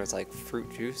 because there was like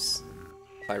fruit juice,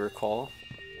 if I recall.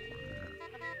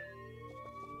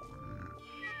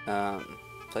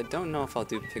 So I don't know if I'll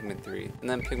do Pikmin 3. And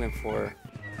then Pikmin 4,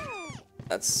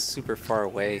 that's super far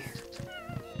away.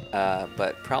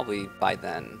 But probably by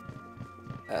then,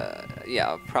 yeah,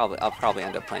 I'll probably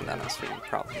end up playing that on stream,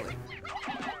 probably.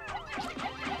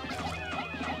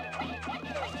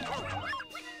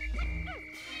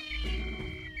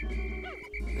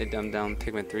 They dumbed down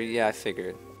Pikmin 3? Yeah, I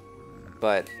figured.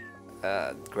 But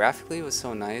graphically it was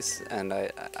so nice, and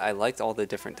I liked all the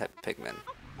different type of Pikmin.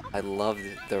 I loved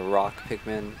the rock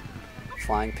Pikmin,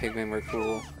 flying Pikmin were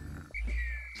cool.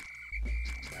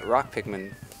 Rock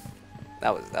Pikmin,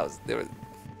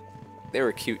 they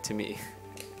were cute to me.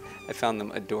 I found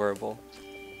them adorable.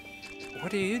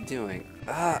 What are you doing?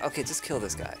 Okay, just kill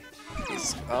this guy.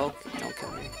 He's, oh, don't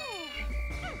kill me.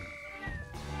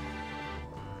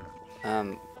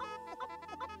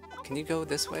 Can you go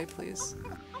this way, please?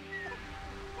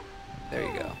 There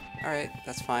you go. Alright,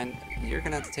 that's fine. You're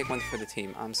gonna have to take one for the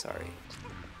team. I'm sorry.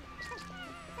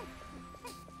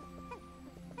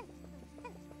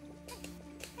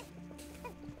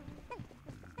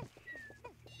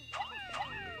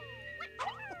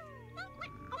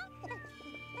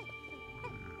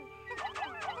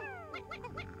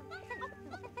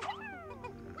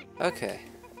 Okay.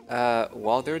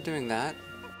 While they're doing that,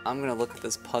 I'm gonna look at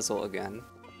this puzzle again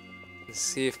and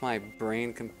see if my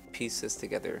brain can piece this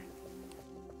together.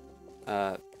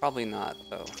 Probably not,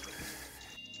 though.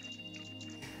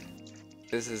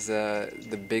 This is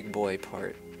the big boy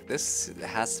part. This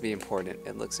has to be important.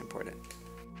 It looks important.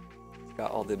 It's got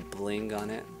all the bling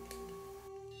on it.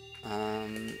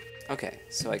 Okay,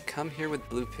 so I come here with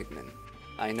blue Pikmin.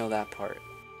 I know that part.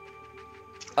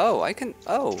 Oh, I can.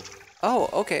 Oh, Oh,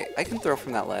 okay, I can throw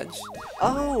from that ledge.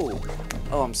 Oh!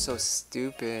 Oh, I'm so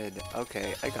stupid.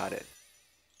 Okay, I got it.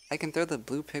 I can throw the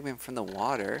blue pigment from the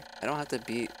water. I don't have to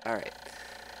beat... Alright.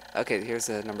 Okay, here's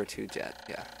a number 2 jet.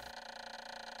 Yeah.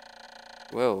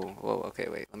 Whoa, whoa, okay,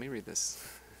 wait. Let me read this.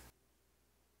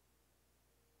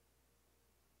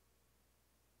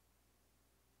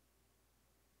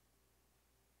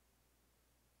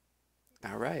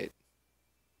 Alright.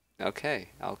 Okay,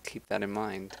 I'll keep that in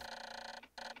mind.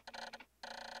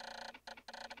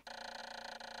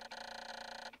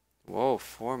 Whoa,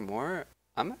 4 more?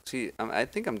 I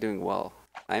think I'm doing well.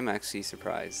 I'm actually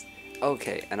surprised.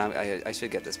 Okay, and I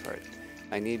should get this part.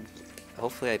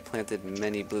 Hopefully I planted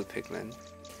many blue Pikmin.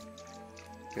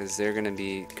 Because they're gonna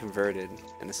be converted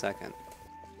in a second.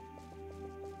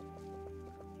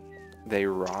 They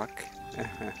rock.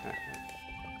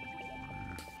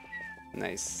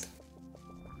 Nice.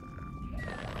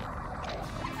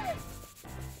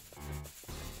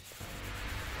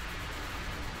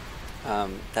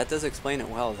 That does explain it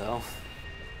well, though.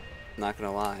 Not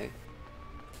gonna lie.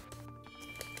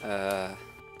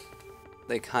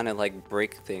 They kind of like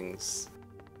break things.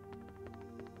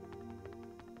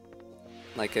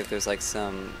 Like if there's like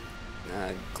some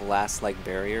glass-like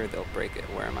barrier, they'll break it.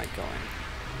 Where am I going?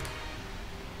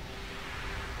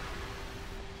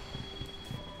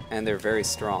 And they're very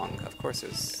strong. Of course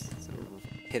there's some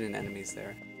hidden enemies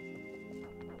there.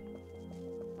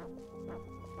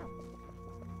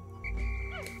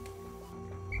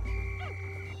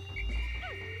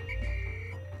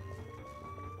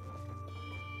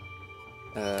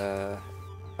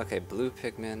 Okay, blue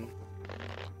Pikmin.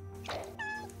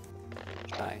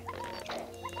 Die.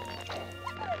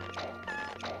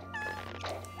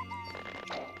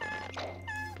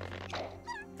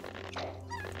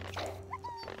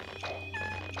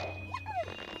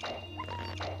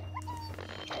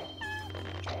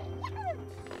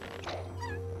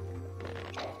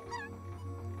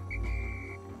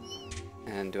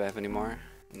 And do I have any more?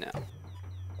 No.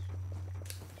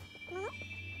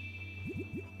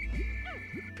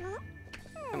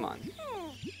 Come on.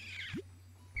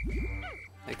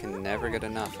 I can never get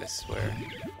enough, I swear.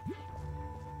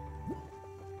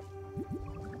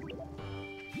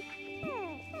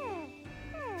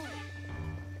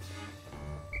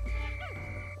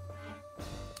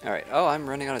 Alright, oh, I'm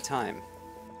running out of time.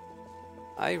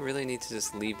 I really need to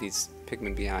just leave these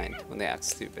Pikmin behind when they act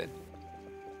stupid.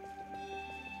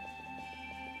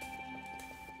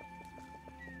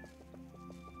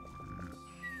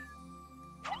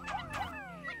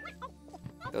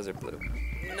 Those are blue.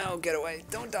 No, get away.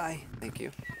 Don't die. Thank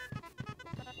you.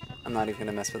 I'm not even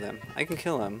gonna mess with him. I can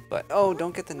kill him, but... Oh,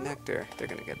 don't get the nectar. They're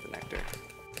gonna get the nectar.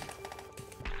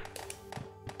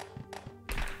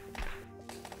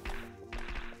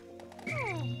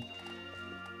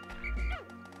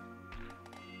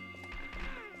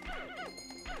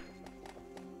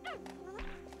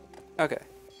 Okay.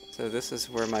 So this is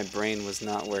where my brain was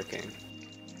not working.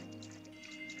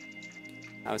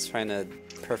 I was trying to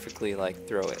perfectly like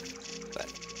throw it, but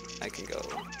I can go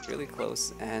really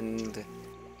close and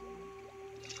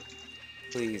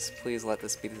please let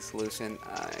this be the solution.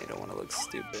 I don't want to look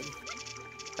stupid.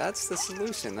 That's the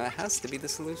solution. That has to be the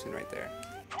solution right there.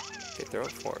 Okay, throw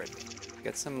it forward.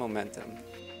 Get some momentum.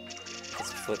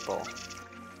 It's a football.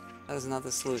 That is not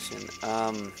the solution.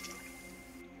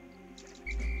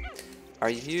 Are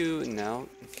you... No.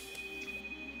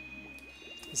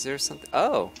 Is there something...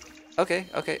 Oh! Okay,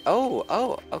 okay.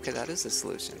 Oh, okay, that is the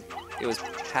solution. It was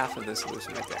half of the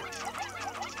solution right there.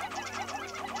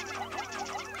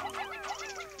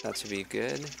 That should be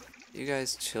good. You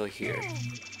guys chill here.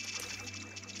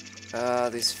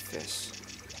 These fish.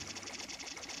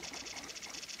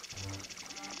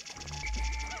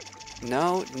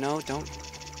 No, don't.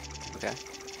 Okay.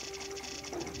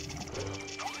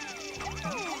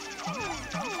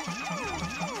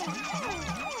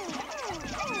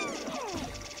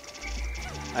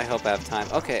 I hope I have time.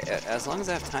 Okay, as long as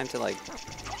I have time to like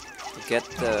get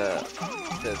the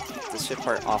ship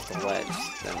part off the ledge,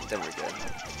 then we're good.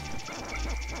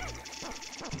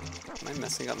 Am I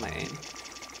messing up my aim?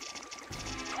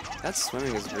 That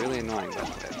swimming is really annoying, by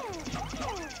the way.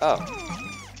 Oh.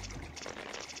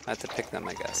 I have to pick them,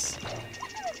 I guess.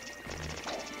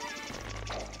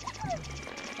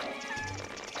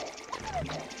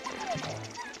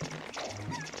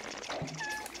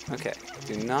 Okay,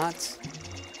 do not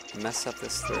mess up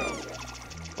this throw.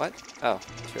 What? Oh,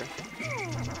 sure.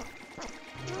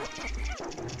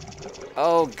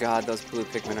 Oh god, those blue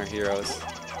Pikmin are heroes.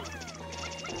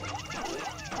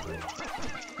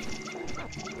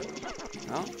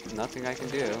 Well, nothing I can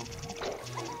do.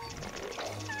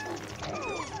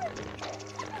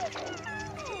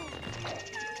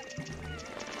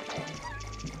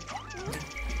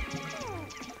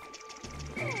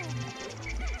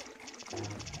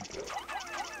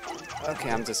 Okay,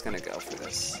 I'm just gonna go for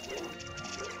this.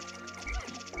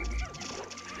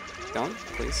 Don't,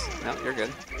 please. No, you're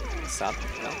good. Stop.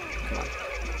 No, come on.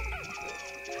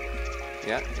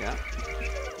 Yeah, yeah.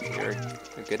 You're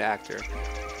a good actor.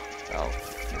 Oh,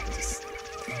 just...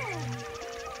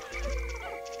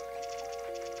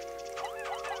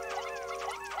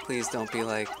 Please don't be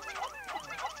like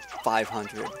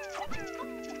 500.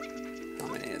 How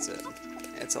many is it?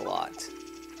 It's a lot.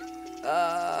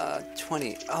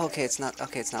 20. Oh, okay, it's not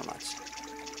much.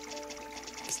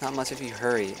 It's not much if you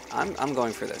hurry. I'm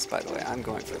going for this, by the way. I'm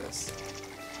going for this.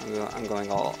 I'm going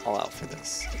all out for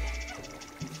this.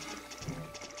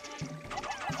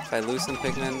 If I lose some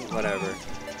Pikmin, whatever.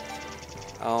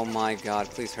 Oh my god,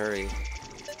 please hurry.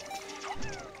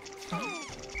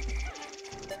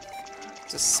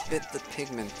 Just spit the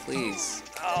Pikmin, please.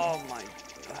 Oh my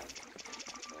god.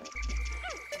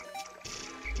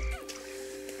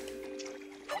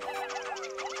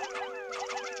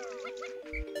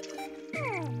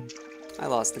 I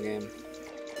lost the game.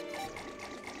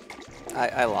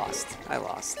 I lost. I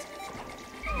lost.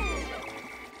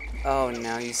 Oh,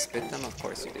 now you spit them? Of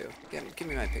course you do. Give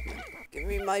me my Pikmin. Give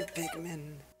me my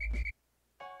Pikmin.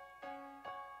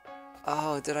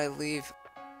 Oh, did I leave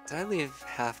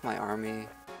half my army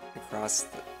across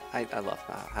the... I left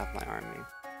half my army.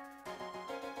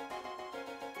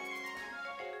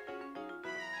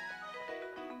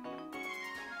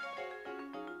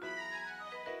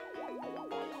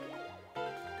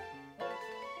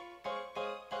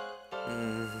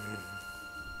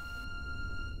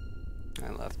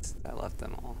 I left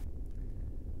them all.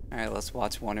 Alright, let's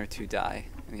watch 1 or 2 die.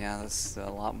 Yeah, that's a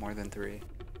lot more than 3.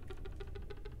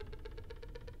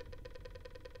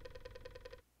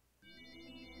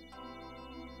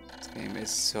 This game is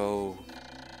so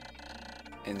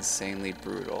insanely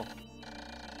brutal.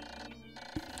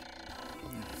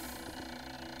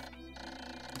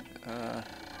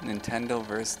 Nintendo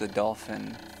versus the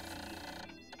Dolphin.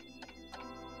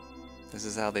 This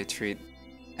is how they treat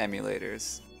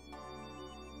emulators.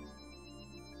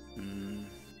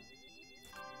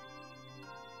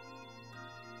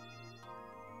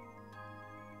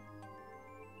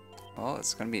 Well,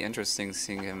 it's gonna be interesting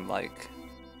seeing him, like,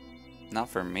 not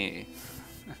for me,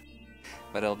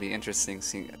 but it'll be interesting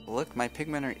seeing, look, my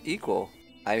Pikmin are equal.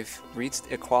 I've reached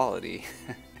equality.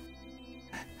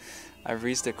 I've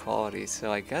reached equality,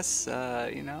 so I guess,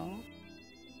 you know,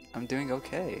 I'm doing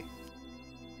okay.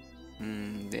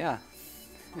 Yeah.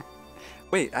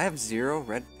 Wait, I have 0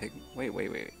 red pig.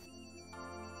 Wait.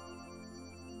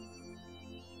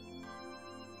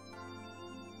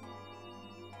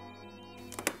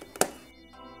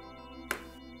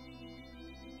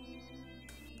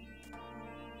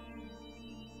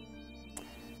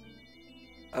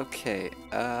 Okay,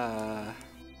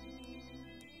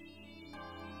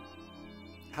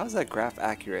 how's that graph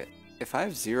accurate? If I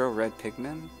have 0 red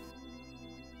Pikmin,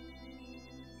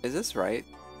 is this right?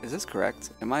 Is this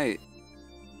correct? Am I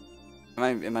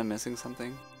missing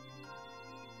something?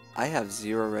 I have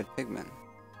 0 red Pikmin.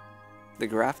 The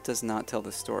graph does not tell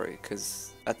the story,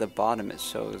 because at the bottom it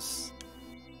shows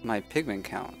my Pikmin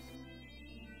count.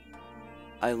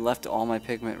 I left all my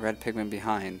red Pikmin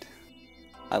behind.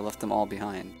 I left them all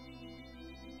behind.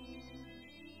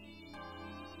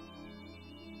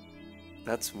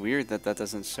 That's weird that that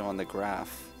doesn't show on the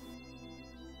graph.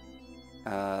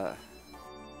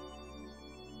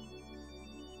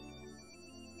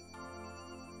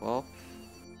 Well,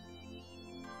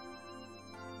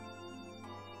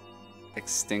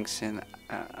 extinction.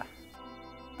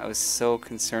 I was so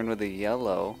concerned with the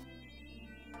yellow.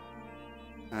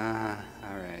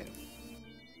 Alright.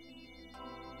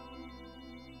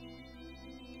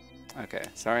 Okay,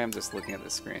 sorry, I'm just looking at the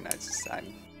screen.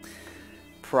 I'm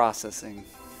processing.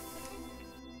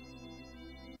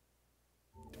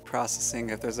 Processing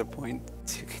if there's a point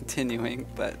to continuing,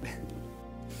 but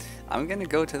I'm gonna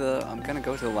go to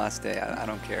the last day. I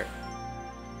don't care.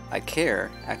 I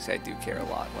care. Actually, I do care a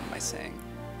lot. What am I saying?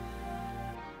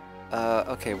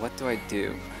 Okay, what do I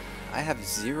do? I have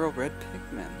 0 red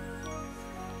Pikmin.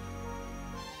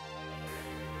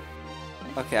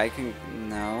 Okay, I can...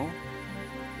 No.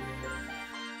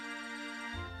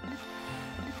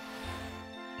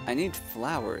 I need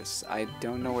flowers. I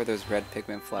don't know where there's red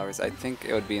Pikmin flowers. I think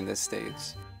it would be in this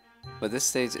stage. But this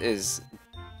stage is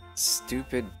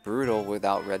stupid brutal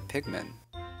without red Pikmin.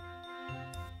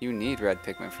 You need red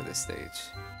Pikmin for this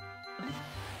stage.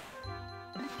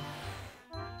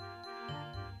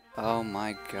 Oh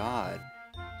my god.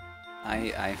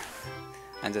 I'm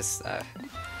just,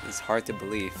 it's hard to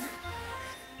believe.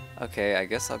 Okay, I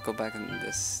guess I'll go back in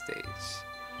this stage.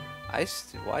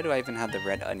 Why do I even have the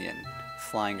red onion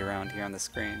flying around here on the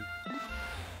screen.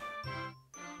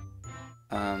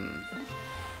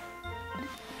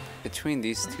 Between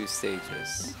these two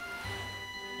stages.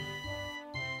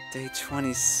 Day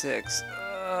 26.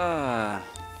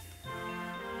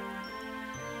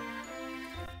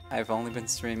 I've only been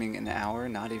streaming an hour,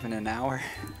 not even an hour.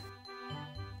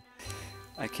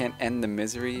 I can't end the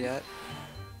misery yet.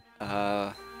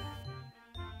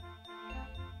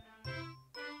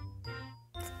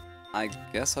 I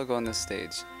guess I'll go on this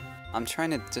stage. I'm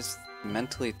trying to just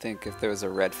mentally think if there was a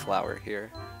red flower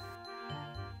here.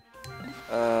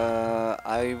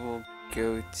 I will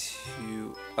go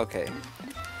to... Okay.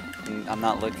 I'm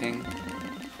not looking.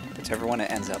 Whichever one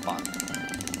it ends up on.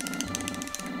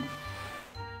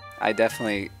 I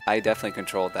definitely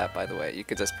controlled that, by the way. You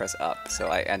could just press up, so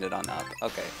I ended on up.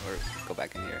 Okay, or go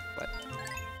back in here, but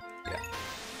yeah.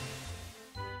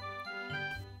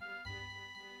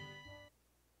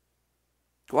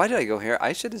 Why did I go here?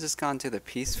 I should have just gone to the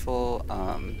peaceful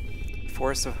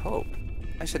Forest of Hope.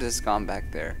 I should have just gone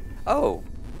back there. Oh!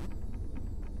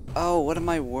 Oh, what am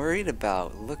I worried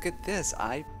about? Look at this.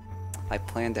 I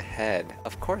planned ahead.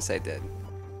 Of course I did.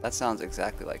 That sounds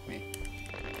exactly like me.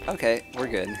 Okay, we're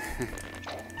good.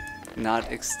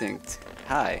 Not extinct.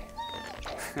 Hi.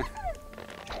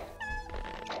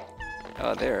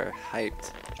 Oh, they're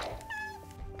hyped.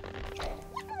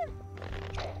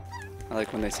 I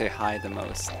like when they say hi the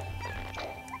most.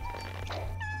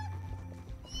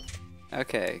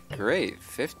 Okay, great.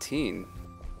 15.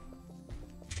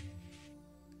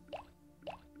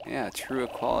 Yeah, true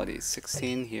equality.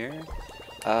 16 here.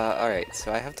 Alright,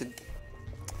 so I have to...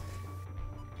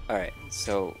 Alright,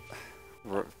 so...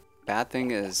 Bad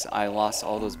thing is I lost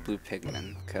all those blue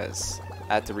Pikmin, because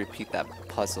I had to repeat that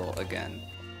puzzle again.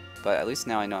 But at least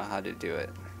now I know how to do it.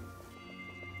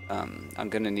 I'm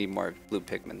gonna need more blue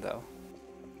Pikmin though.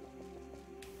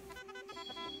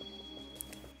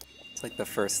 It's like the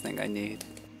first thing I need.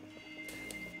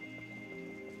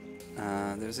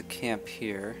 There's a camp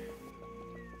here.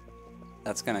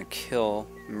 That's gonna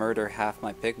murder half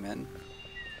my Pikmin.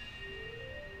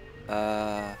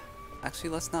 Actually,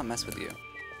 let's not mess with you.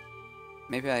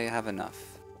 Maybe I have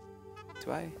enough.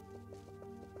 Do I?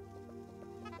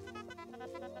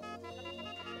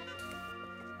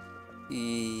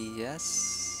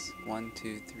 Yes. 1,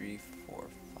 2, 3, 4,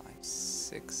 5,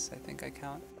 6. I think I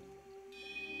count.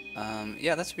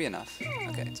 Yeah, that should be enough.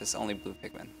 Okay, just only blue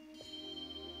Pikmin.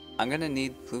 I'm gonna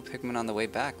need blue Pikmin on the way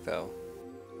back, though.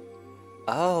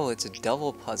 Oh, it's a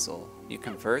double puzzle. You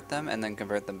convert them and then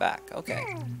convert them back. Okay,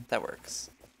 that works.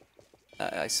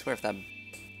 I swear if that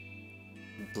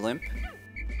blimp,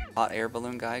 hot air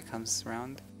balloon guy comes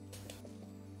around.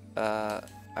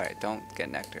 Alright, don't get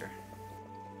nectar.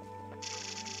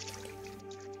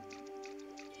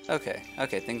 Okay,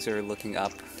 things are looking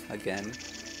up again.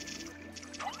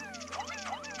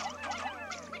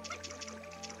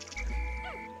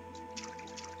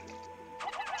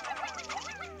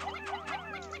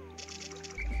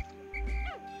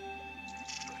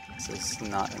 This is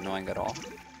not annoying at all.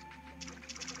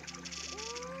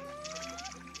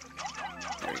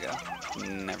 There we go.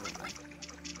 Never mind.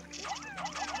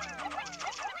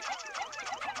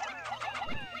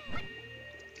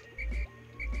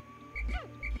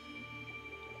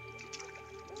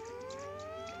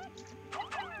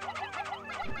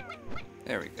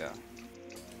 There we go.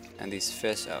 And these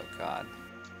fish, oh god.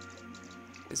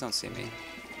 Please don't see me.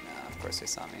 Nah, of course they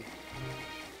saw me.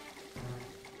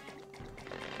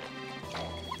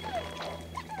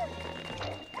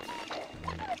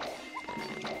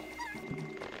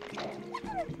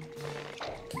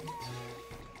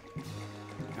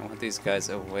 I want these guys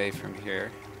away from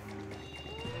here.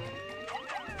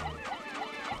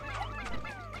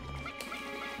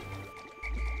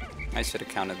 I should have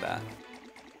counted that.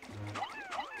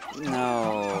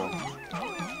 No.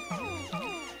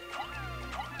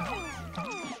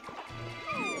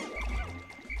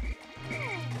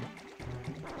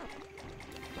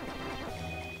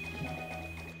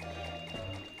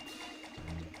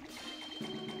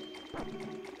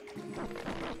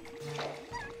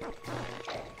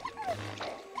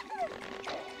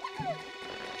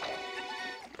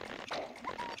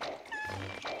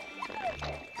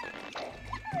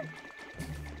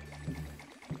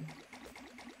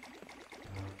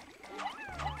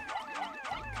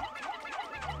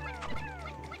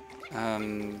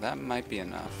 That might be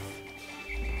enough,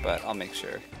 but I'll make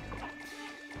sure.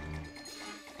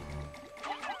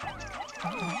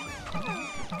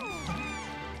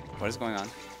 What is going on?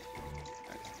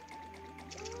 Okay.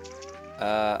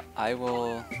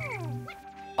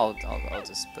 I'll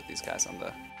just put these guys on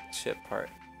the ship part.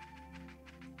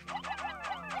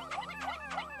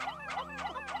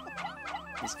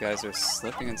 These guys are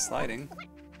slipping and sliding.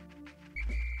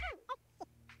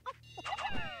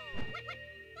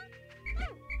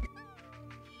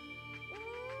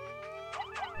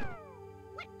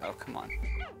 Oh, come on.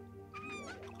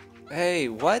 Hey,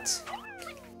 what?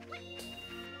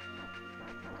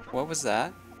 What was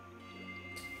that?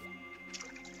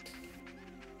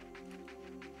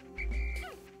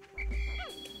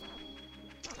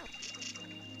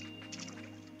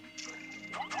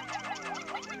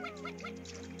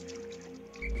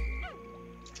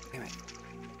 Damn it.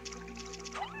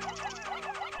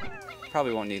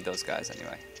 Probably won't need those guys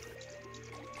anyway.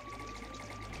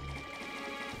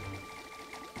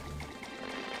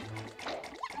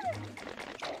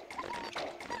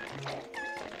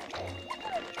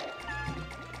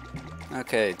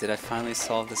 Okay, did I finally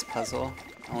solve this puzzle?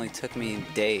 Only took me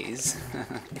days.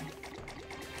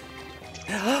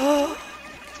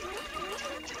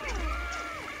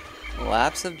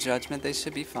 Lapse of judgment, they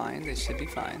should be fine, they should be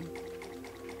fine.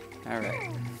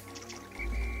 Alright.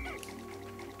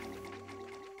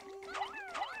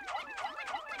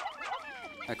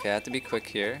 Okay, I have to be quick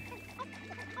here.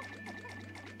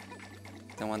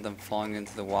 Don't want them falling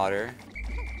into the water,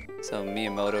 so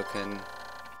Miyamoto can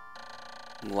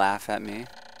laugh at me.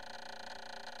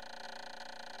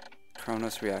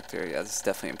 Chronos reactor, yeah, this is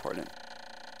definitely important.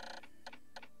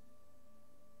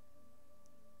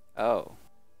 Oh.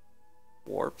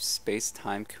 Warp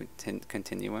space-time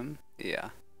continuum? Yeah.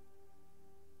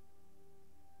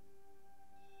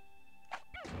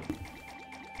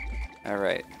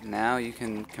 Alright, now you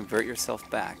can convert yourself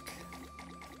back.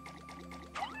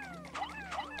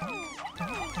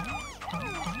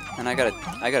 And I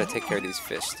gotta take care of these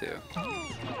fish too.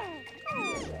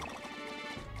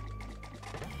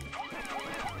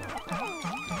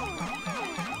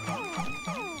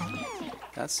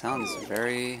 That sounds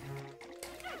very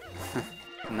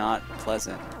not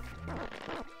pleasant.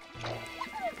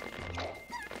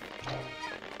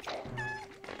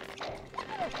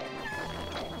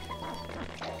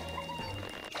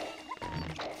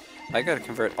 I gotta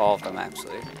convert all of them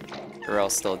actually, or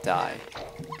else they'll die.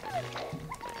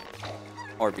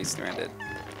 Or be stranded.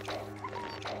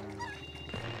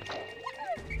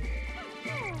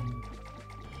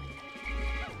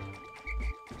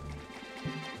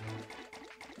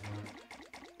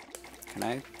 Can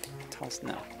I toss?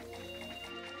 No.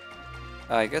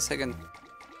 I guess I can.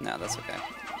 No, that's okay.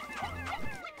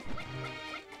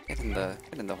 Get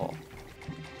in the hole.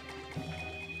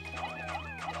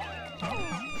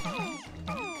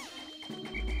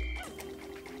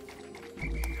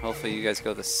 Hopefully you guys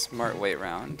go the smart way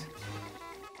around.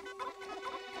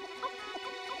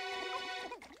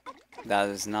 That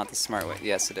is not the smart way.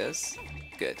 Yes, it is.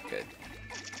 Good, good.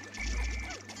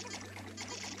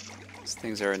 These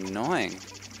things are annoying.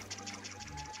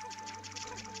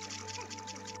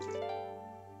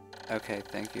 Okay,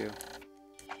 thank you.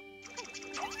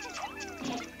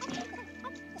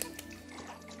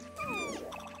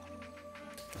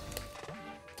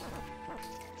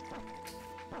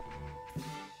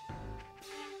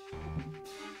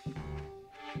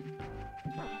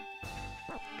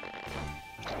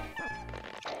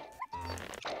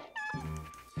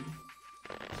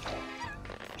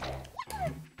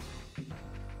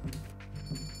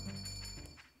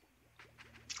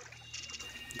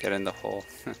 Get in the hole.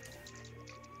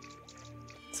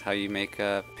 That's how you make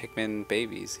Pikmin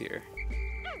babies here.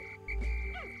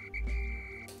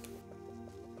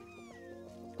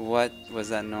 What was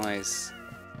that noise?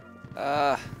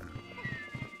 I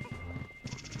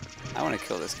want to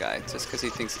kill this guy just because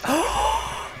he thinks.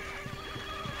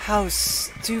 How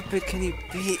stupid can he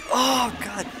be? Oh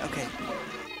god. Okay.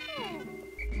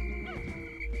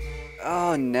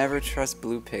 Oh, never trust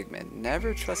blue Pikmin.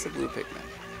 Never trust a blue Pikmin.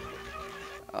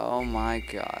 Oh my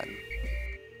god.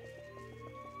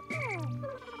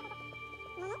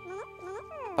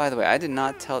 By the way, I did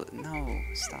not tell... No,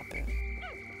 stop it.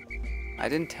 I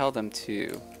didn't tell them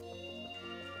to.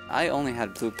 I only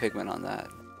had blue Pikmin on that.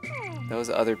 Those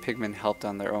other Pikmin helped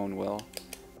on their own will.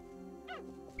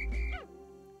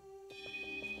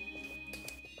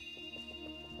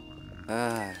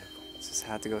 Just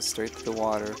had to go straight to the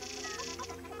water.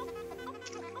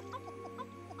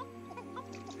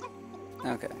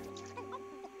 Okay.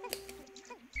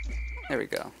 There we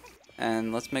go.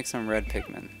 And let's make some red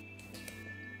Pikmin.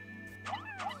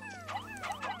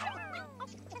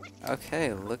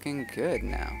 Okay, looking good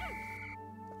now.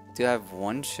 Do I have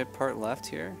one ship part left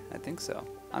here? I think so.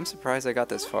 I'm surprised I got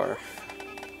this far.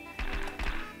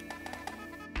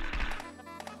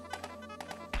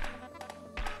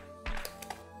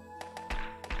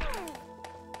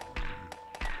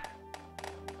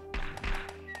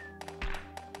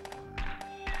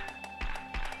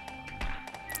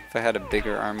 If I had a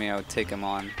bigger army, I would take him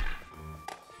on.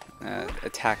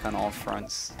 Attack on all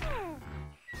fronts.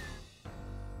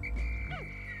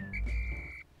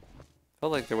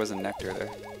 Felt like there was a nectar there.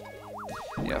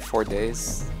 Yeah, 4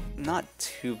 days. Not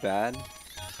too bad.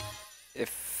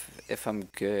 If I'm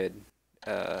good,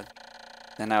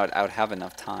 then I would have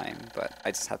enough time, but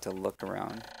I just have to look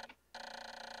around.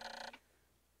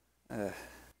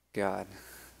 God,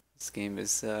 this game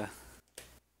is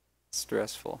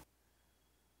stressful.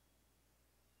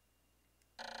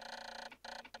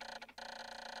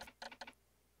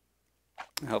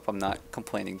 I hope I'm not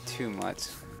complaining too much.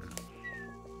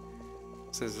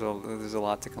 There's a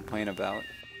lot to complain about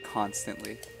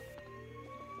constantly,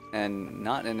 and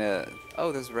not in a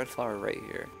there's a red flower right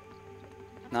here.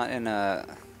 Not in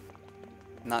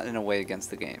a way against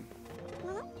the game,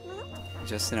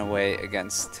 just in a way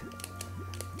against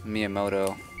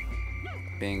Miyamoto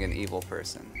being an evil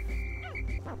person.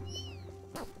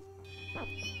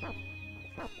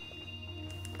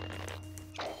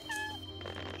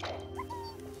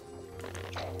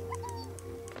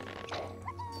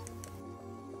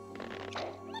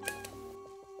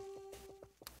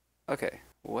 Okay,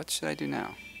 what should I do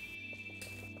now?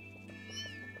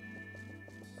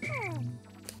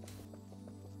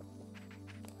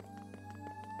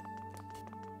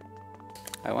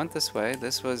 I went this way.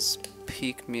 This was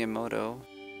peak Miyamoto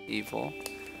evil.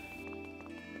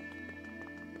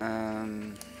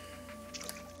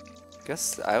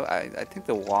 Guess I think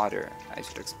the water I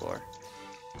should explore.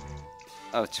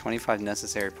 Oh, 25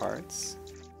 necessary parts.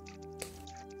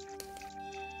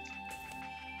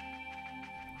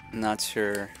 Not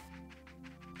sure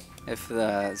if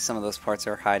some of those parts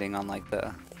are hiding on like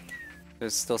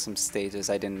there's still some stages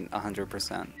I didn't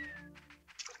 100%.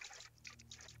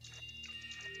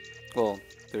 Well,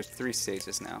 there's 3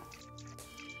 stages now.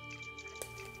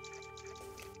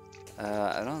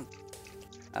 I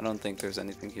don't think there's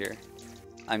anything here.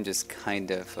 I'm just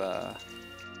kind of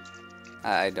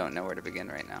I don't know where to begin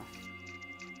right now.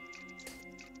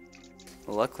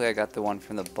 Luckily I got the one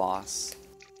from the boss.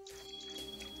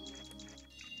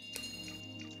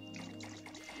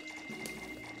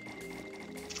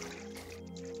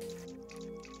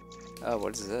 Oh,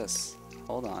 what is this?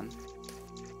 Hold on.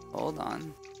 Hold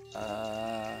on.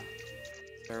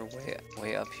 They're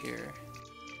way up here.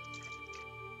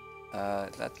 I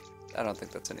don't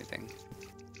think that's anything.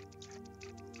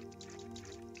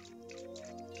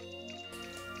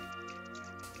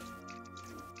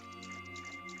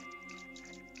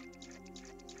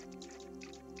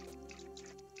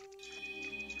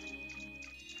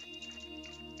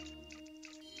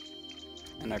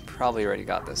 And I probably already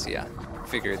got this, yeah.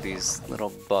 Figured these little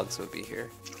bugs would be here.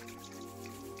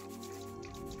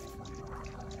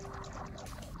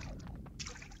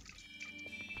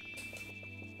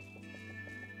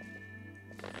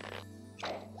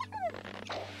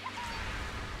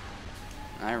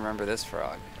 I remember this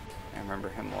frog. I remember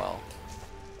him well.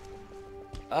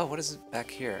 Oh, what is it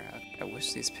back here? I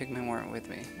wish these Pikmin weren't with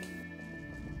me.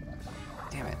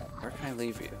 Damn it, where can I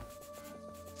leave you?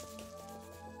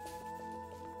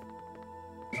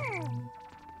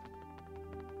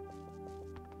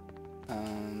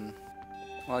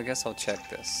 Well, I guess I'll check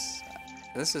this.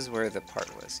 This is where the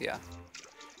part was, yeah.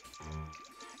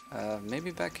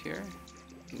 Maybe back here?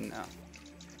 No.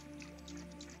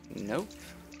 Nope.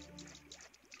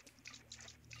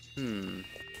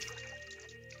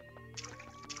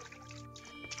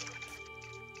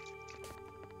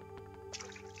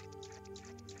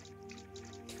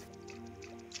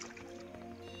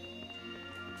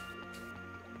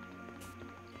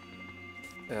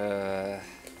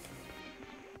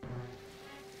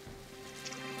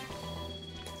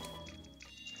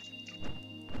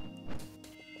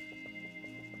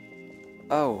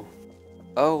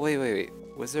 Oh, wait.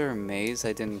 Was there a maze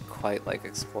I didn't quite, like,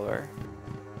 explore?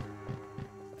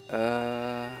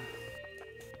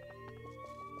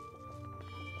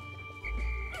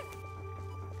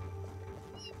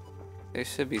 They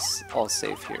should be all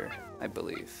safe here, I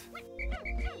believe.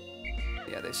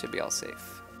 Yeah, they should be all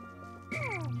safe.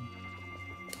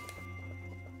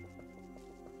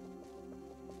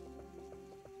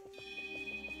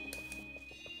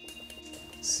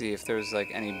 See if there's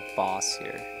like any boss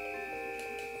here.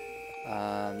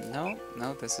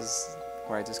 No, this is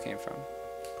where I just came from.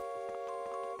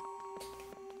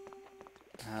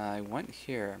 I went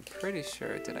here, I'm pretty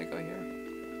sure. Did I go here?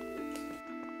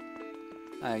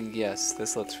 Yes,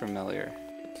 this looks familiar.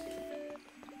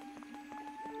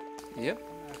 Yep,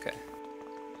 okay.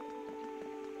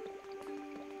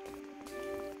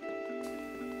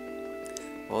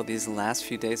 Well, these last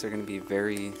few days are going to be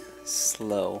very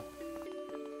slow.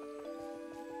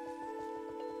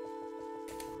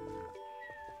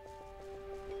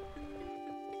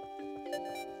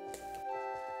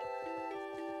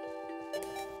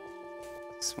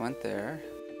 just went there.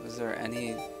 Was there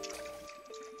any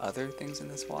other things in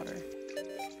this water?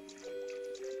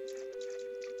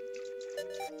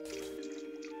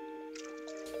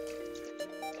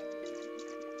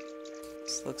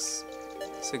 This looks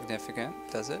significant,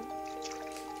 does it?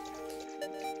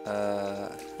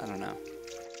 I don't know.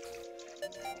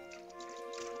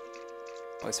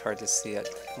 Always hard to see it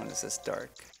when it's this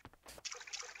dark.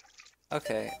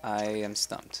 Okay, I am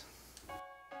stumped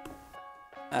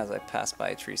as I pass by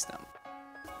a tree stump.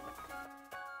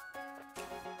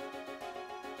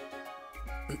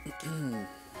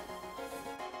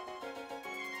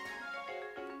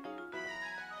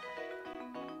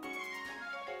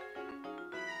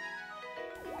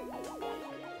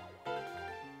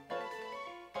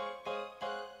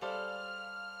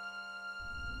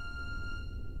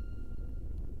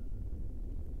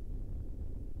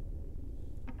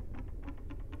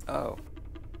 Oh.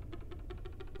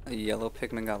 A yellow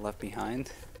Pikmin got left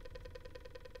behind?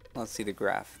 Let's see the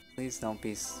graph. Please don't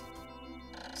be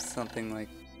something like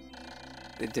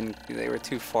they were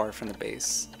too far from the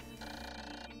base.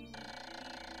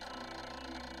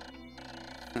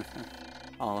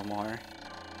 Olimar.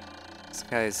 This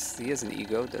guy's, he has an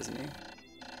ego, doesn't he?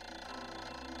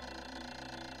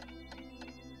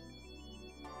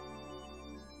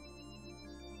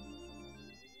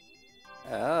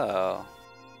 Oh.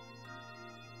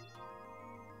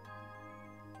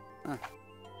 Huh.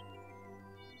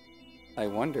 I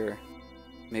wonder,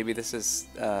 maybe this is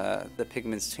the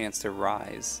Pikmin's chance to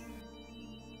rise.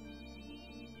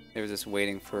 They were just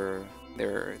waiting for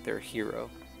their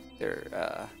hero,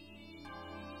 their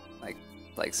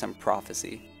like some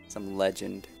prophecy, some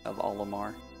legend of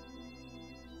Olimar.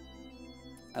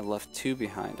 I left 2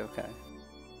 behind. Okay.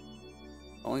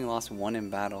 Only lost 1 in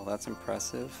battle. That's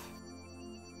impressive.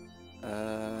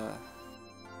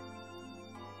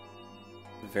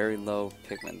 Very low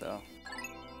Pikmin though.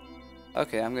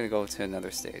 Okay, I'm gonna go to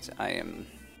another stage. I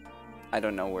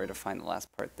don't know where to find the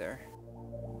last part there.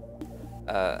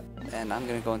 And I'm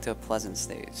gonna go into a pleasant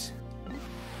stage.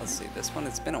 Let's see, this one,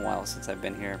 it's been a while since I've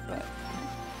been here, but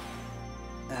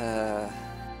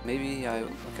maybe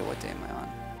okay, what day am I on?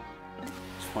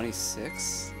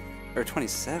 26? Or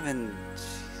 27?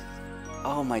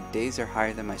 Oh, my days are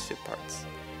higher than my ship parts.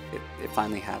 It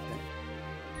finally happened.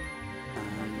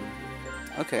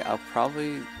 Okay, I'll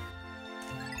probably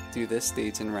do this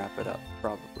stage and wrap it up,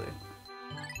 probably.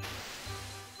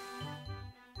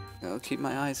 I'll keep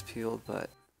my eyes peeled, but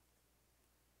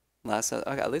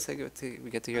okay, at least we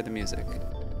get to hear the music.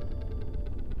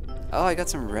 Oh, I got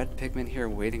some red Pikmin here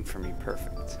waiting for me.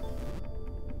 Perfect.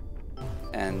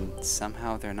 And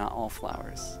somehow they're not all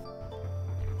flowers.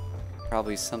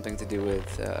 Probably something to do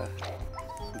with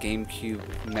Gamecube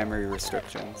memory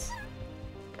restrictions.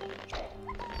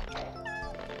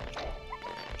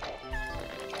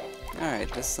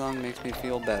 Alright, this song makes me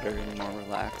feel better and more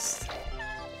relaxed.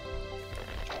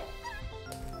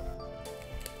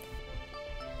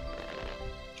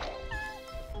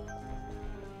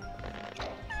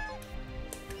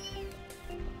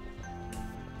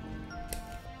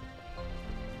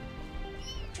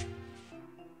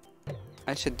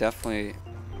 I should definitely...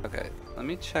 Okay, let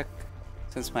me check,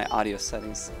 since my audio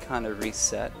settings kind of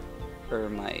reset, or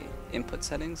my input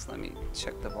settings, let me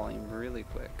check the volume really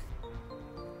quick.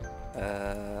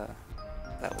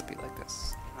 That would be like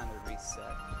this. Kind of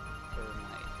reset for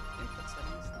my input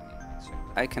settings. Let me check.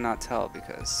 I cannot tell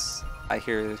because I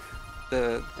hear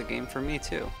the game for me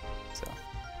too. So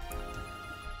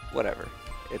whatever.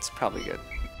 It's probably good.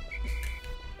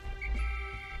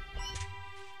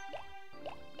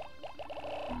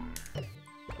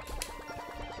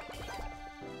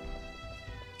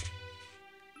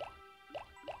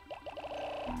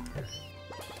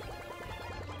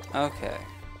 Okay.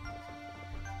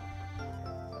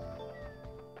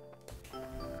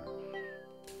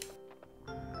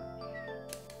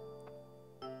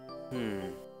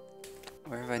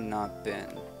 Where have I not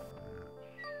been?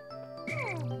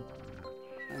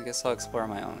 I guess I'll explore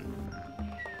my own.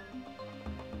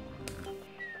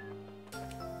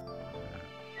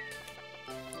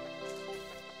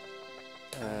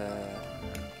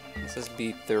 Let's just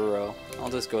be thorough. I'll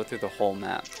just go through the whole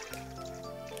map.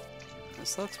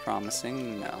 This looks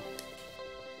promising. No.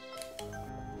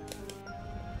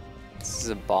 This is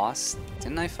a boss.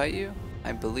 Didn't I fight you?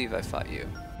 I believe I fought you.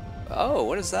 Oh,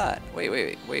 what is that? Wait.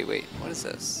 What is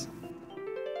this?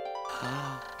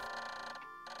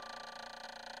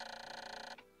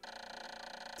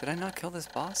 Did I not kill this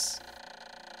boss?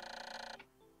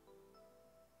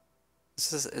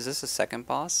 Is this a second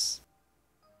boss?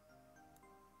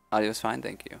 Audio's fine,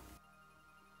 thank you.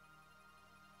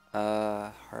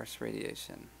 harsh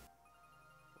radiation.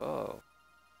 Whoa.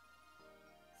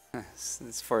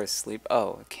 It's for his sleep.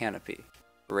 Oh, a canopy.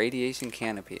 Radiation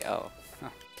canopy. Oh. Huh.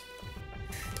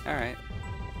 Alright.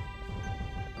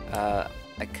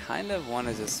 I kind of want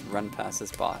to just run past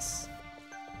this boss.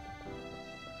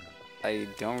 I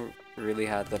don't really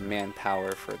have the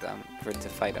manpower for to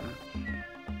fight him.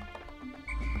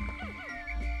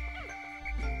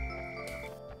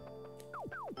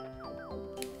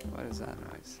 What is that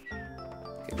noise?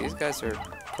 Okay, these guys are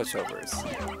pushovers.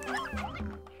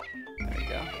 There you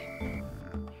go.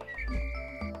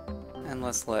 And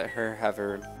let's let her have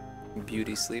her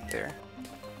beauty sleep there.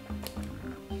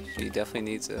 She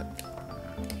definitely needs it.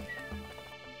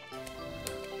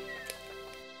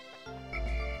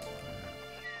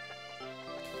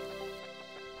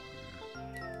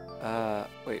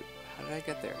 Wait, how did I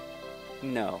get there?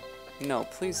 No. No,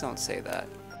 please don't say that.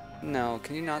 No,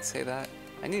 can you not say that?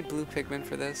 I need blue Pikmin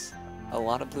for this. A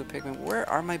lot of blue Pikmin. Where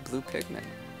are my blue Pikmin?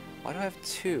 Why do I have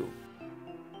 2?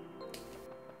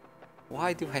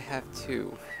 Why do I have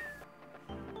 2?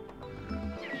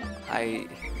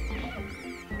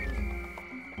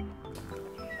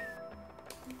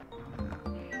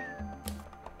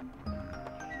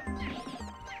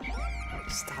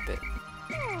 Stop it.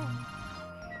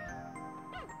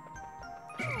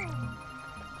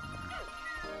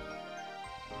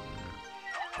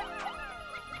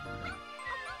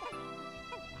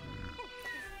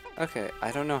 Okay,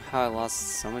 I don't know how I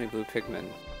lost so many blue Pikmin.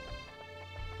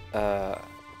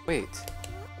 Wait.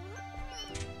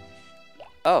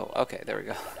 Oh, okay, there we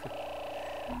go.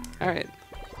 Alright.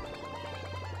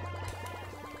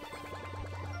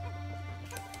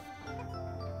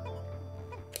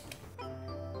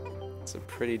 It's a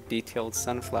pretty detailed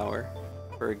sunflower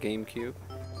for a Gamecube.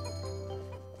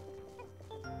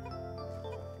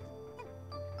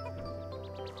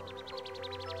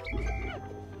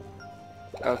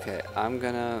 Okay, I'm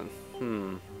gonna...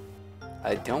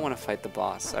 I don't want to fight the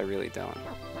boss, I really don't.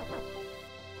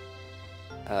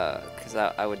 Because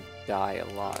I would die a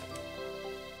lot.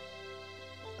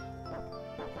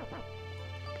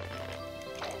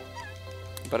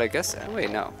 But I guess...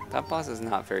 wait, no. That boss is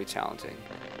not very challenging.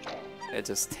 It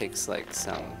just takes, like,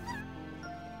 some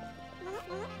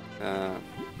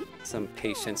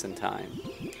patience and time.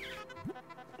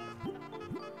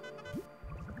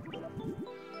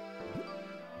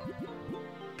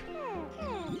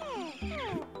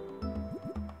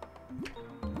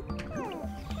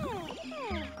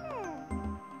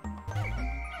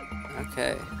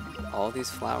 Okay, all these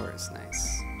flowers,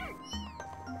 nice.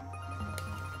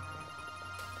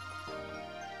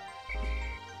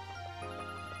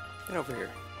 Get over here.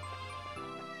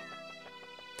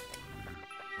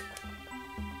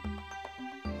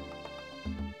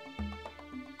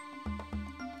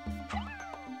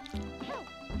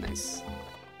 Nice.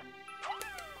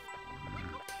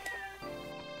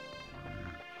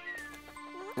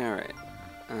 Alright.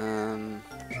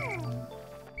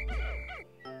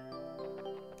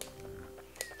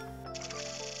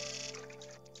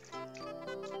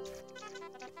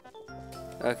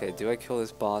 Okay, do I kill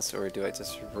this boss or do I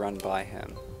just run by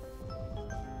him?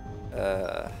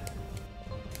 I'm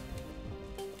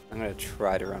gonna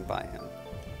try to run by him.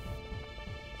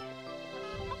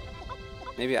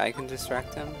 Maybe I can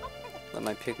distract him? Let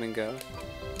my Pikmin go?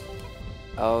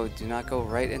 Oh, do not go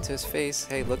right into his face.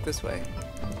 Hey, look this way.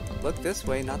 Look this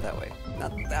way, not that way.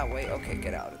 Not that way. Okay,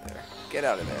 get out of there. Get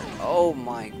out of there. Oh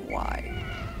my, why?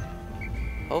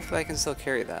 Hopefully I can still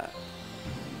carry that.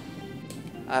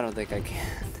 I don't think I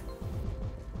can.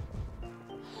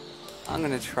 I'm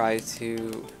gonna try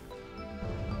to...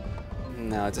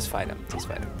 No, just fight him. Just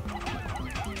fight him.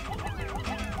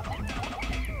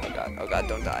 Oh god,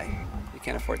 don't die. You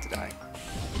can't afford to die.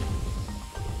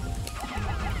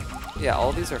 Yeah,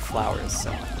 all these are flowers,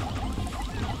 so...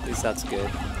 At least that's good.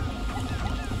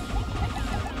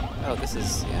 Oh, this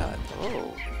is... yeah,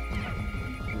 oh.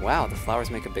 Wow, the flowers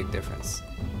make a big difference.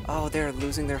 Oh, they're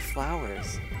losing their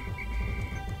flowers.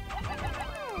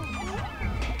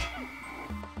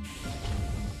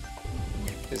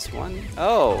 This one?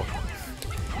 Oh!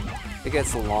 It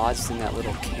gets lodged in that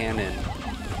little cannon.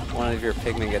 One of your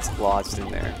Pikmin gets lodged in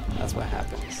there. That's what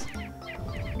happens.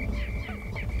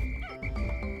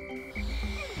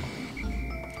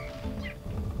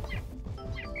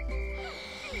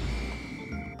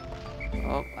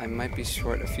 Oh, I might be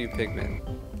short a few Pikmin.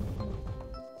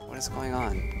 What is going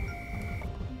on?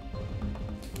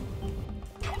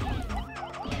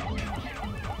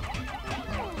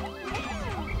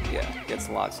 Gets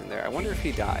lodged in there. I wonder if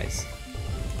he dies.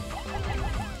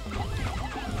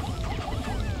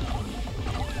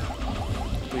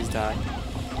 Please die.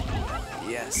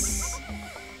 Yes.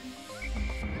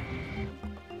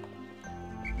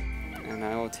 And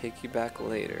I will take you back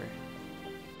later.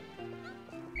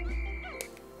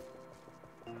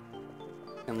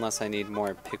 Unless I need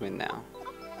more Pikmin now.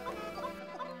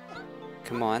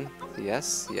 Come on.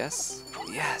 Yes, yes,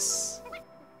 yes!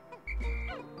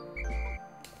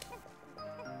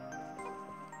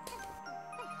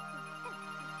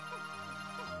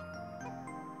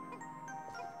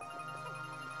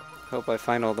 Hope I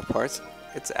find all the parts.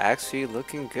 It's actually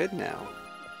looking good now.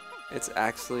 It's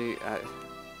actually...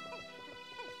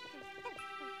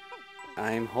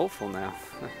 I'm hopeful now.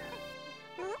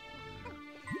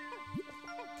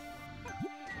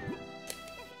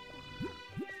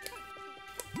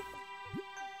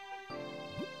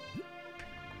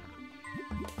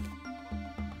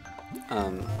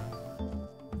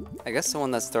 I guess the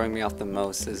one that's throwing me off the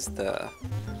most is the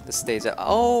stage that...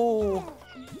 Oh!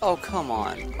 Oh, come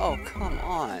on. Oh, come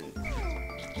on.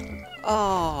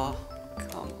 Oh,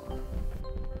 come on.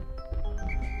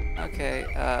 Okay,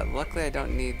 luckily I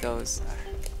don't need those.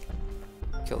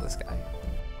 Kill this guy.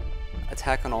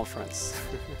 Attack on all fronts.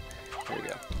 There we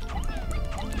go.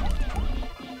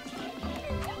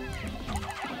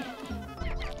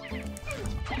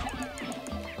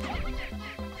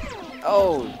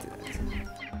 Oh!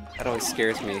 That always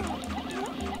scares me.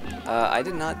 I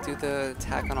did not do the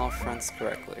attack on all fronts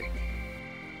correctly.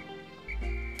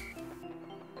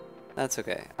 That's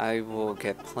okay. I will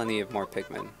get plenty of more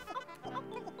Pikmin.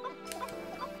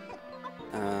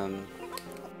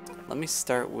 Let me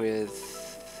start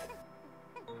with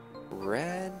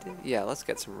red. Yeah, let's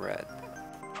get some red.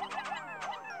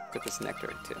 Get this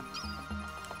nectar too.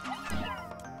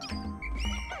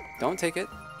 Don't take it.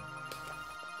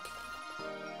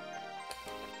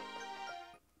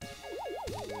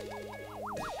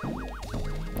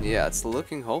 Yeah, it's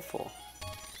looking hopeful.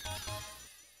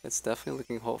 It's definitely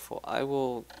looking hopeful. I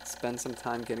will spend some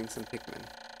time getting some Pikmin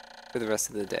for the rest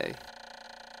of the day.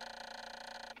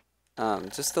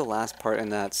 Just the last part in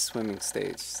that swimming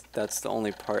stage. That's the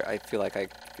only part I feel like I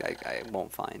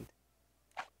won't find.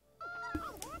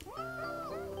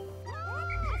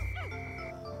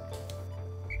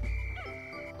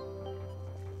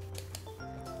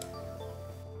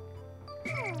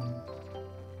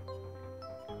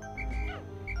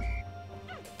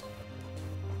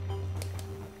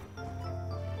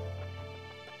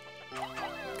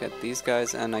 Get these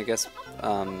guys, and I guess,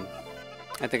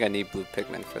 I think I need blue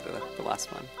Pikmin for the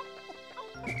last one.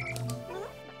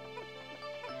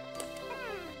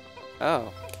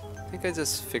 Oh, I think I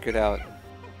just figured out,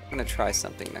 I'm gonna try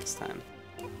something next time.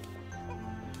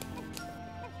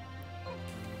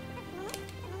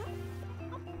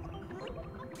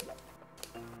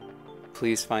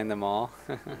 Please find them all.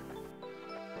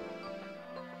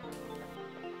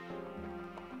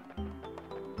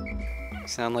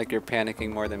 Sound like you're panicking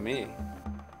more than me.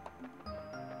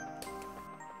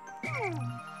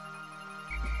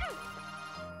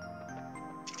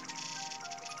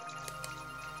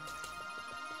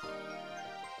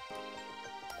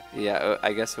 Yeah,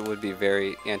 I guess it would be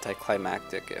very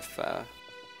anticlimactic if,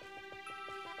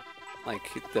 like,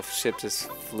 the ship just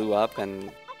flew up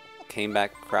and came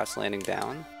back crash landing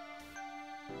down.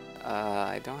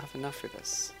 I don't have enough for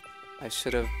this. I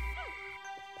should have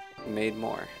made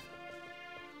more.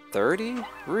 30?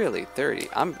 Really? 30?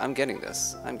 I'm getting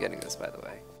this. I'm getting this, by the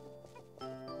way.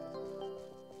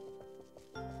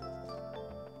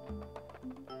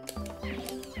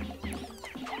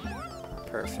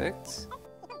 Perfect.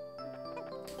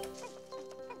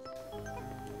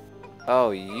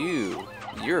 Oh,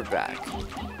 you're back.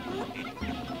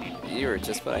 You're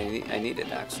just what I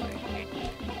needed, actually.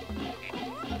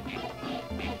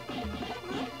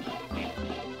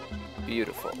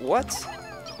 Beautiful. What?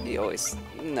 He always...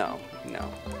 No.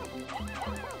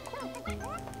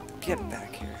 Get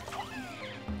back here.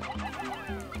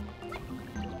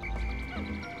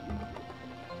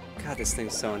 God, this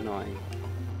thing's so annoying.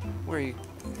 Where are you?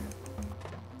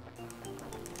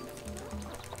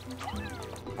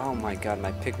 Oh my god,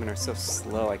 my Pikmin are so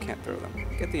slow, I can't throw them.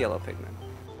 Get the yellow Pikmin.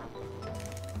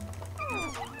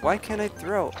 Why can't I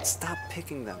throw? Stop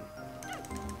picking them.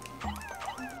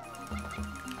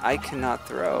 I cannot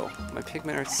throw. My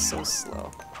Pikmin are so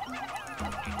slow.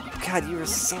 God, you are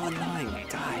so annoying.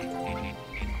 Die.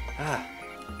 Ah.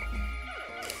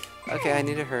 Okay, I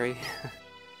need to hurry.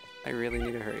 I really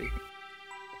need to hurry.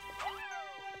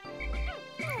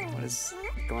 What is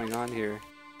going on here?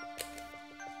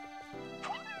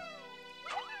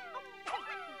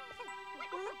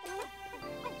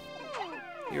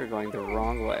 You're going the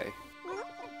wrong way.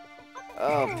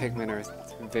 Oh, Pikmin are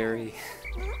very...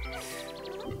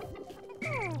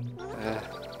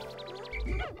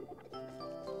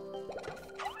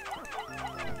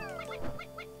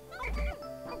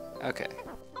 Okay.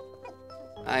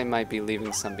 I might be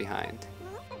leaving some behind.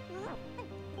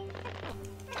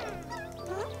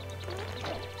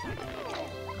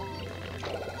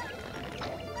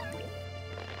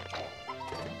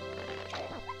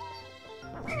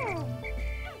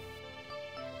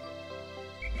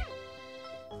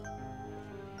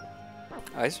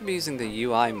 I should be using the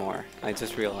UI more, I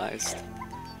just realized.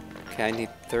 Okay, I need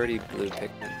 30 blue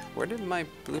Pikmin. Where did my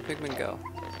blue Pikmin go?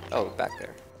 Oh, back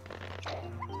there.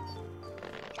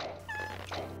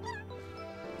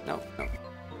 No, no.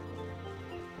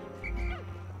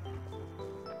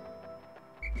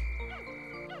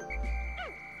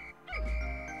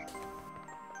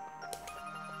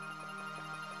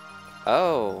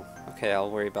 Oh, okay, I'll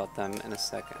worry about them in a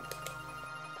second.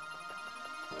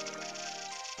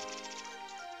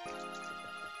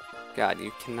 God,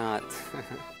 you cannot...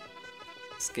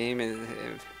 This game is...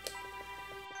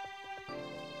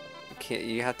 You can't...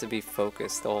 You have to be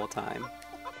focused the whole time.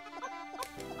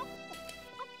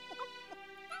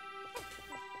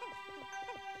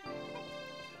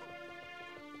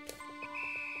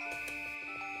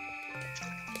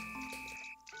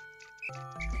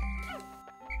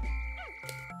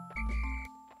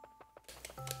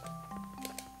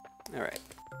 Alright.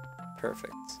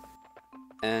 Perfect.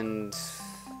 And...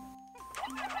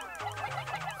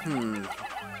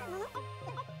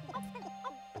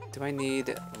 Do I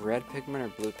need red Pikmin or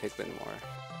blue Pikmin more?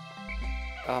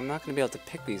 Oh, I'm not going to be able to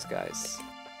pick these guys.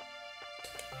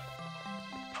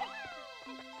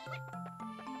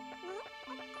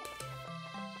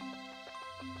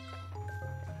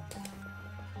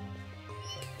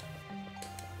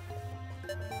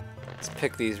 Let's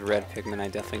pick these red Pikmin, I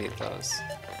definitely need those.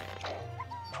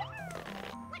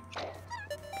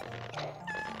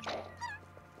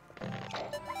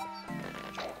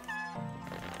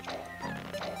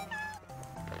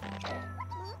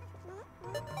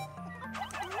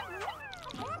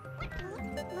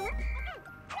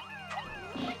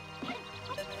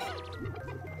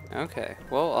 Okay,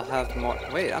 well, I'll have more...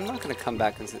 Wait, I'm not gonna come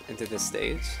back into this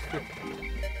stage.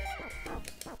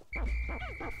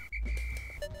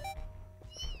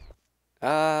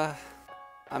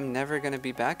 I'm never gonna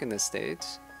be back in this stage,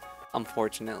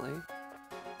 unfortunately.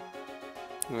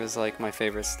 It was like my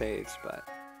favorite stage, but...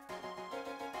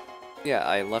 Yeah,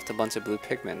 I left a bunch of blue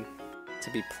Pikmin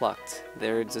to be plucked.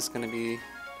 They're just gonna be...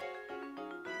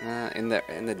 in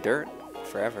the dirt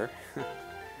forever.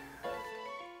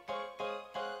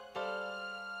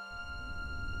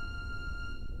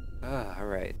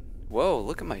 Alright. Whoa,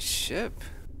 look at my ship.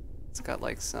 It's got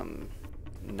like some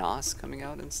NOS coming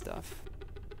out and stuff.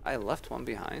 I left one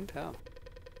behind? Oh.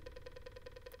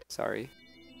 Sorry.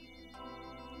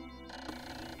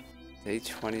 Day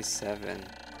 27.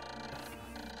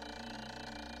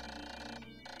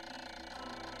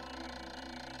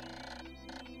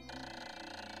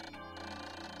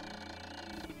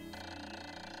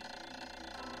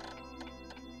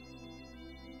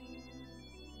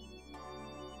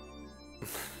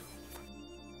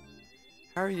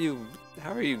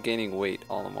 How are you gaining weight,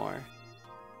 Olimar?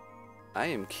 I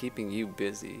am keeping you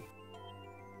busy.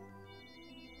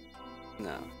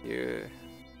 No, you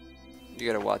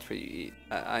gotta watch what you eat.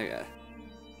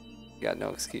 You got no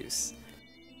excuse.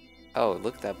 Oh,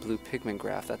 look at that blue Pikmin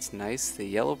graph. That's nice. The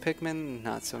yellow Pikmin,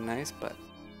 not so nice, but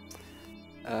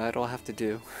it'll have to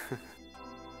do.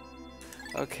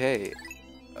 Okay.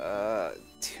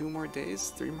 2 more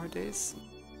days? 3 more days?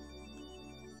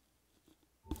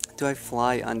 Do I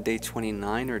fly on day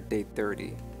 29 or day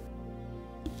 30?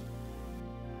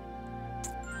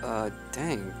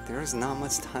 Dang, there's not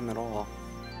much time at all.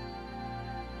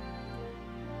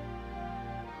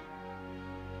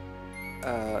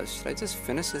 Should I just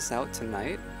finish this out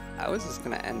tonight? I was just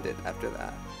gonna end it after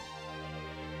that.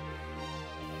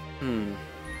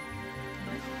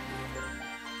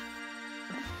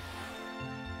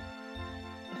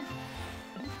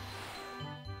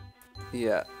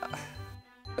 Yeah.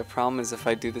 The problem is if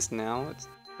I do this now, it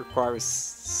requires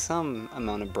some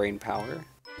amount of brain power.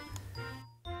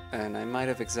 And I might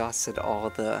have exhausted all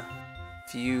the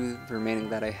few remaining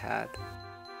that I had.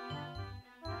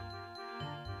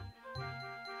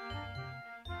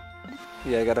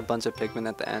 Yeah, I got a bunch of Pikmin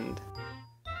at the end.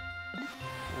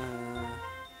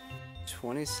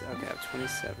 20, okay, I have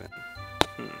 27.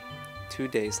 2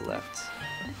 days left.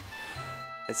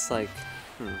 It's like,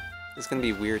 it's gonna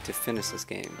be weird to finish this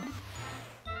game.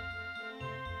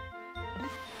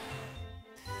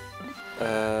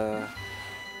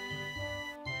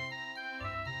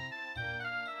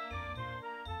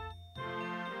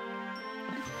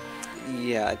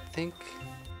 Yeah, I think.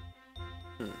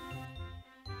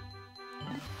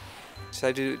 Should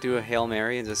I do a Hail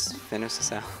Mary and just finish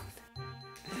this out?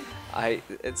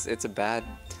 It's a bad.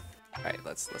 All right,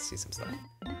 let's see some stuff.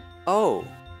 Oh.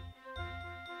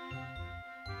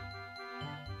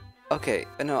 Okay.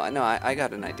 No, I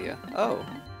got an idea. Oh,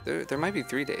 there might be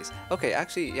 3 days. Okay,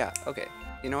 actually, yeah. Okay.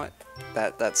 You know what?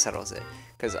 That settles it.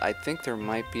 Because I think there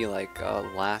might be like a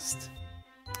last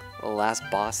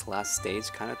boss, last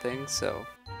stage kind of thing. So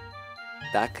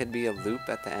that could be a loop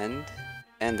at the end,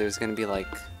 and there's gonna be like,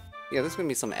 yeah, there's gonna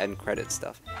be some end credit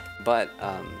stuff. But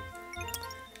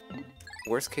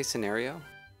worst case scenario,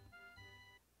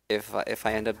 if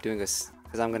I end up doing this,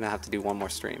 because I'm gonna have to do one more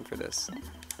stream for this.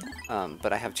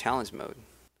 But I have challenge mode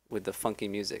with the funky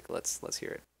music. Let's hear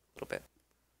it a little bit.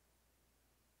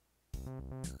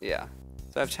 Yeah,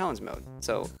 so I have challenge mode.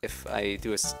 So if I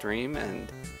do a stream and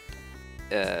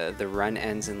the run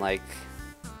ends in like,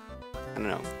 I don't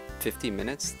know, 50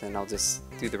 minutes, then I'll just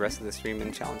do the rest of the stream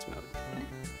in challenge mode.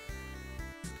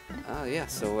 Yeah,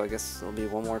 so I guess it'll be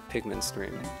one more Pikmin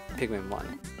stream. Pikmin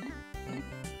 1.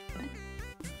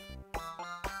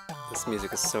 This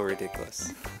music is so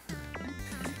ridiculous.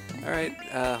 Alright,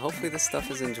 hopefully this stuff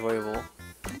is enjoyable.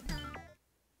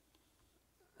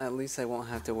 At least I won't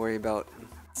have to worry about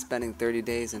spending 30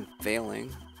 days and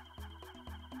failing.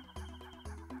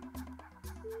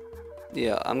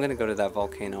 Yeah, I'm gonna go to that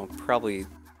volcano, probably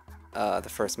the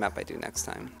first map I do next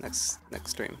time, next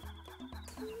stream.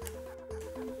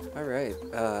 Alright,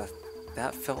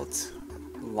 that felt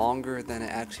longer than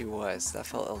it actually was. That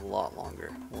felt a lot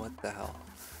longer. What the hell?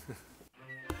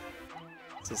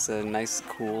 It's a nice,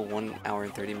 cool 1 hour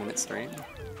and 30-minute stream.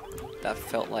 That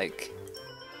felt like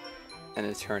an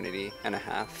eternity and a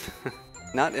half.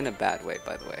 Not in a bad way,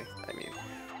 by the way. I mean,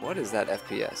 what is that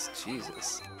FPS?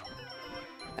 Jesus.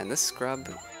 And this scrub,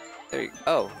 there you,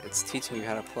 oh, it's teaching you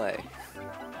how to play.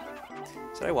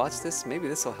 Should I watch this? Maybe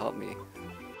this will help me.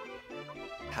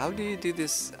 How do you do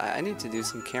this? I need to do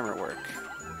some camera work.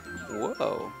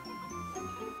 Whoa.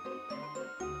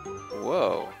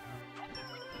 Whoa.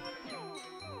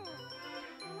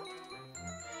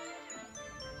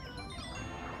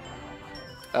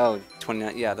 Oh,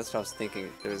 29, yeah, that's what I was thinking.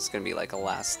 There's gonna be like a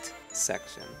last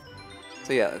section.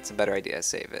 So yeah, it's a better idea to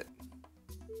save it.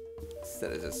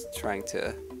 Instead of just trying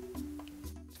to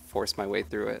force my way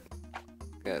through it.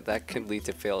 Yeah, that could lead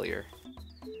to failure.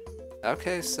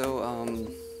 Okay, so,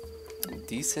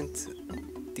 decent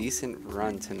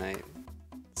run tonight.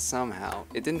 Somehow.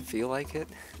 It didn't feel like it.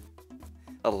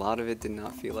 A lot of it did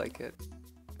not feel like it.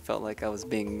 Felt like I was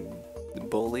being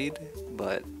bullied,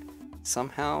 but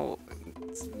somehow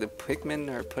the Pikmin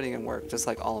are putting in work, just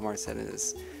like Olimar said in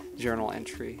his journal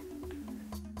entry.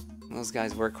 Those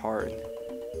guys work hard.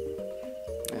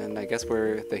 And I guess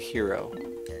we're the hero,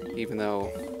 even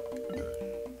though,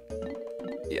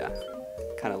 yeah,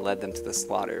 kind of led them to the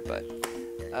slaughter, but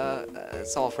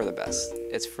it's all for the best.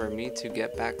 It's for me to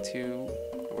get back to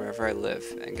wherever I live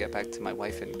and get back to my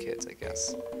wife and kids, I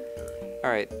guess.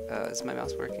 Alright, is my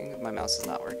mouse working? My mouse is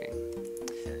not working.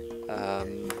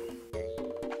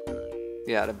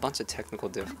 Yeah, I had a bunch of technical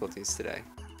difficulties today,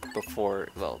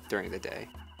 during the day.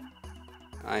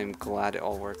 I'm glad it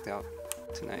all worked out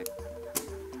tonight.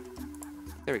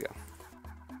 There we go.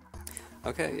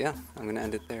 Okay, yeah, I'm gonna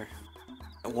end it there.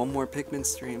 One more Pikmin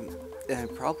stream,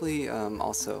 and probably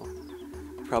also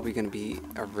gonna be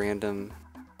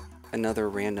another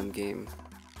random game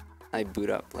I boot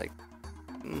up, like,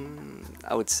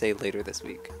 I would say later this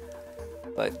week,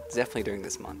 but definitely during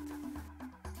this month.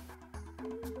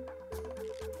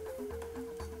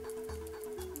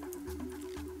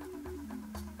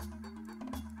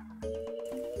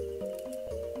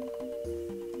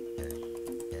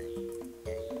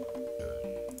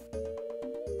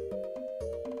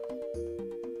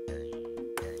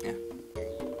 Yeah.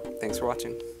 Thanks for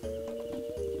watching.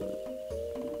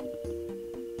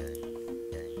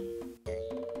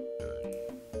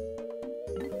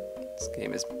 This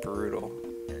game is brutal.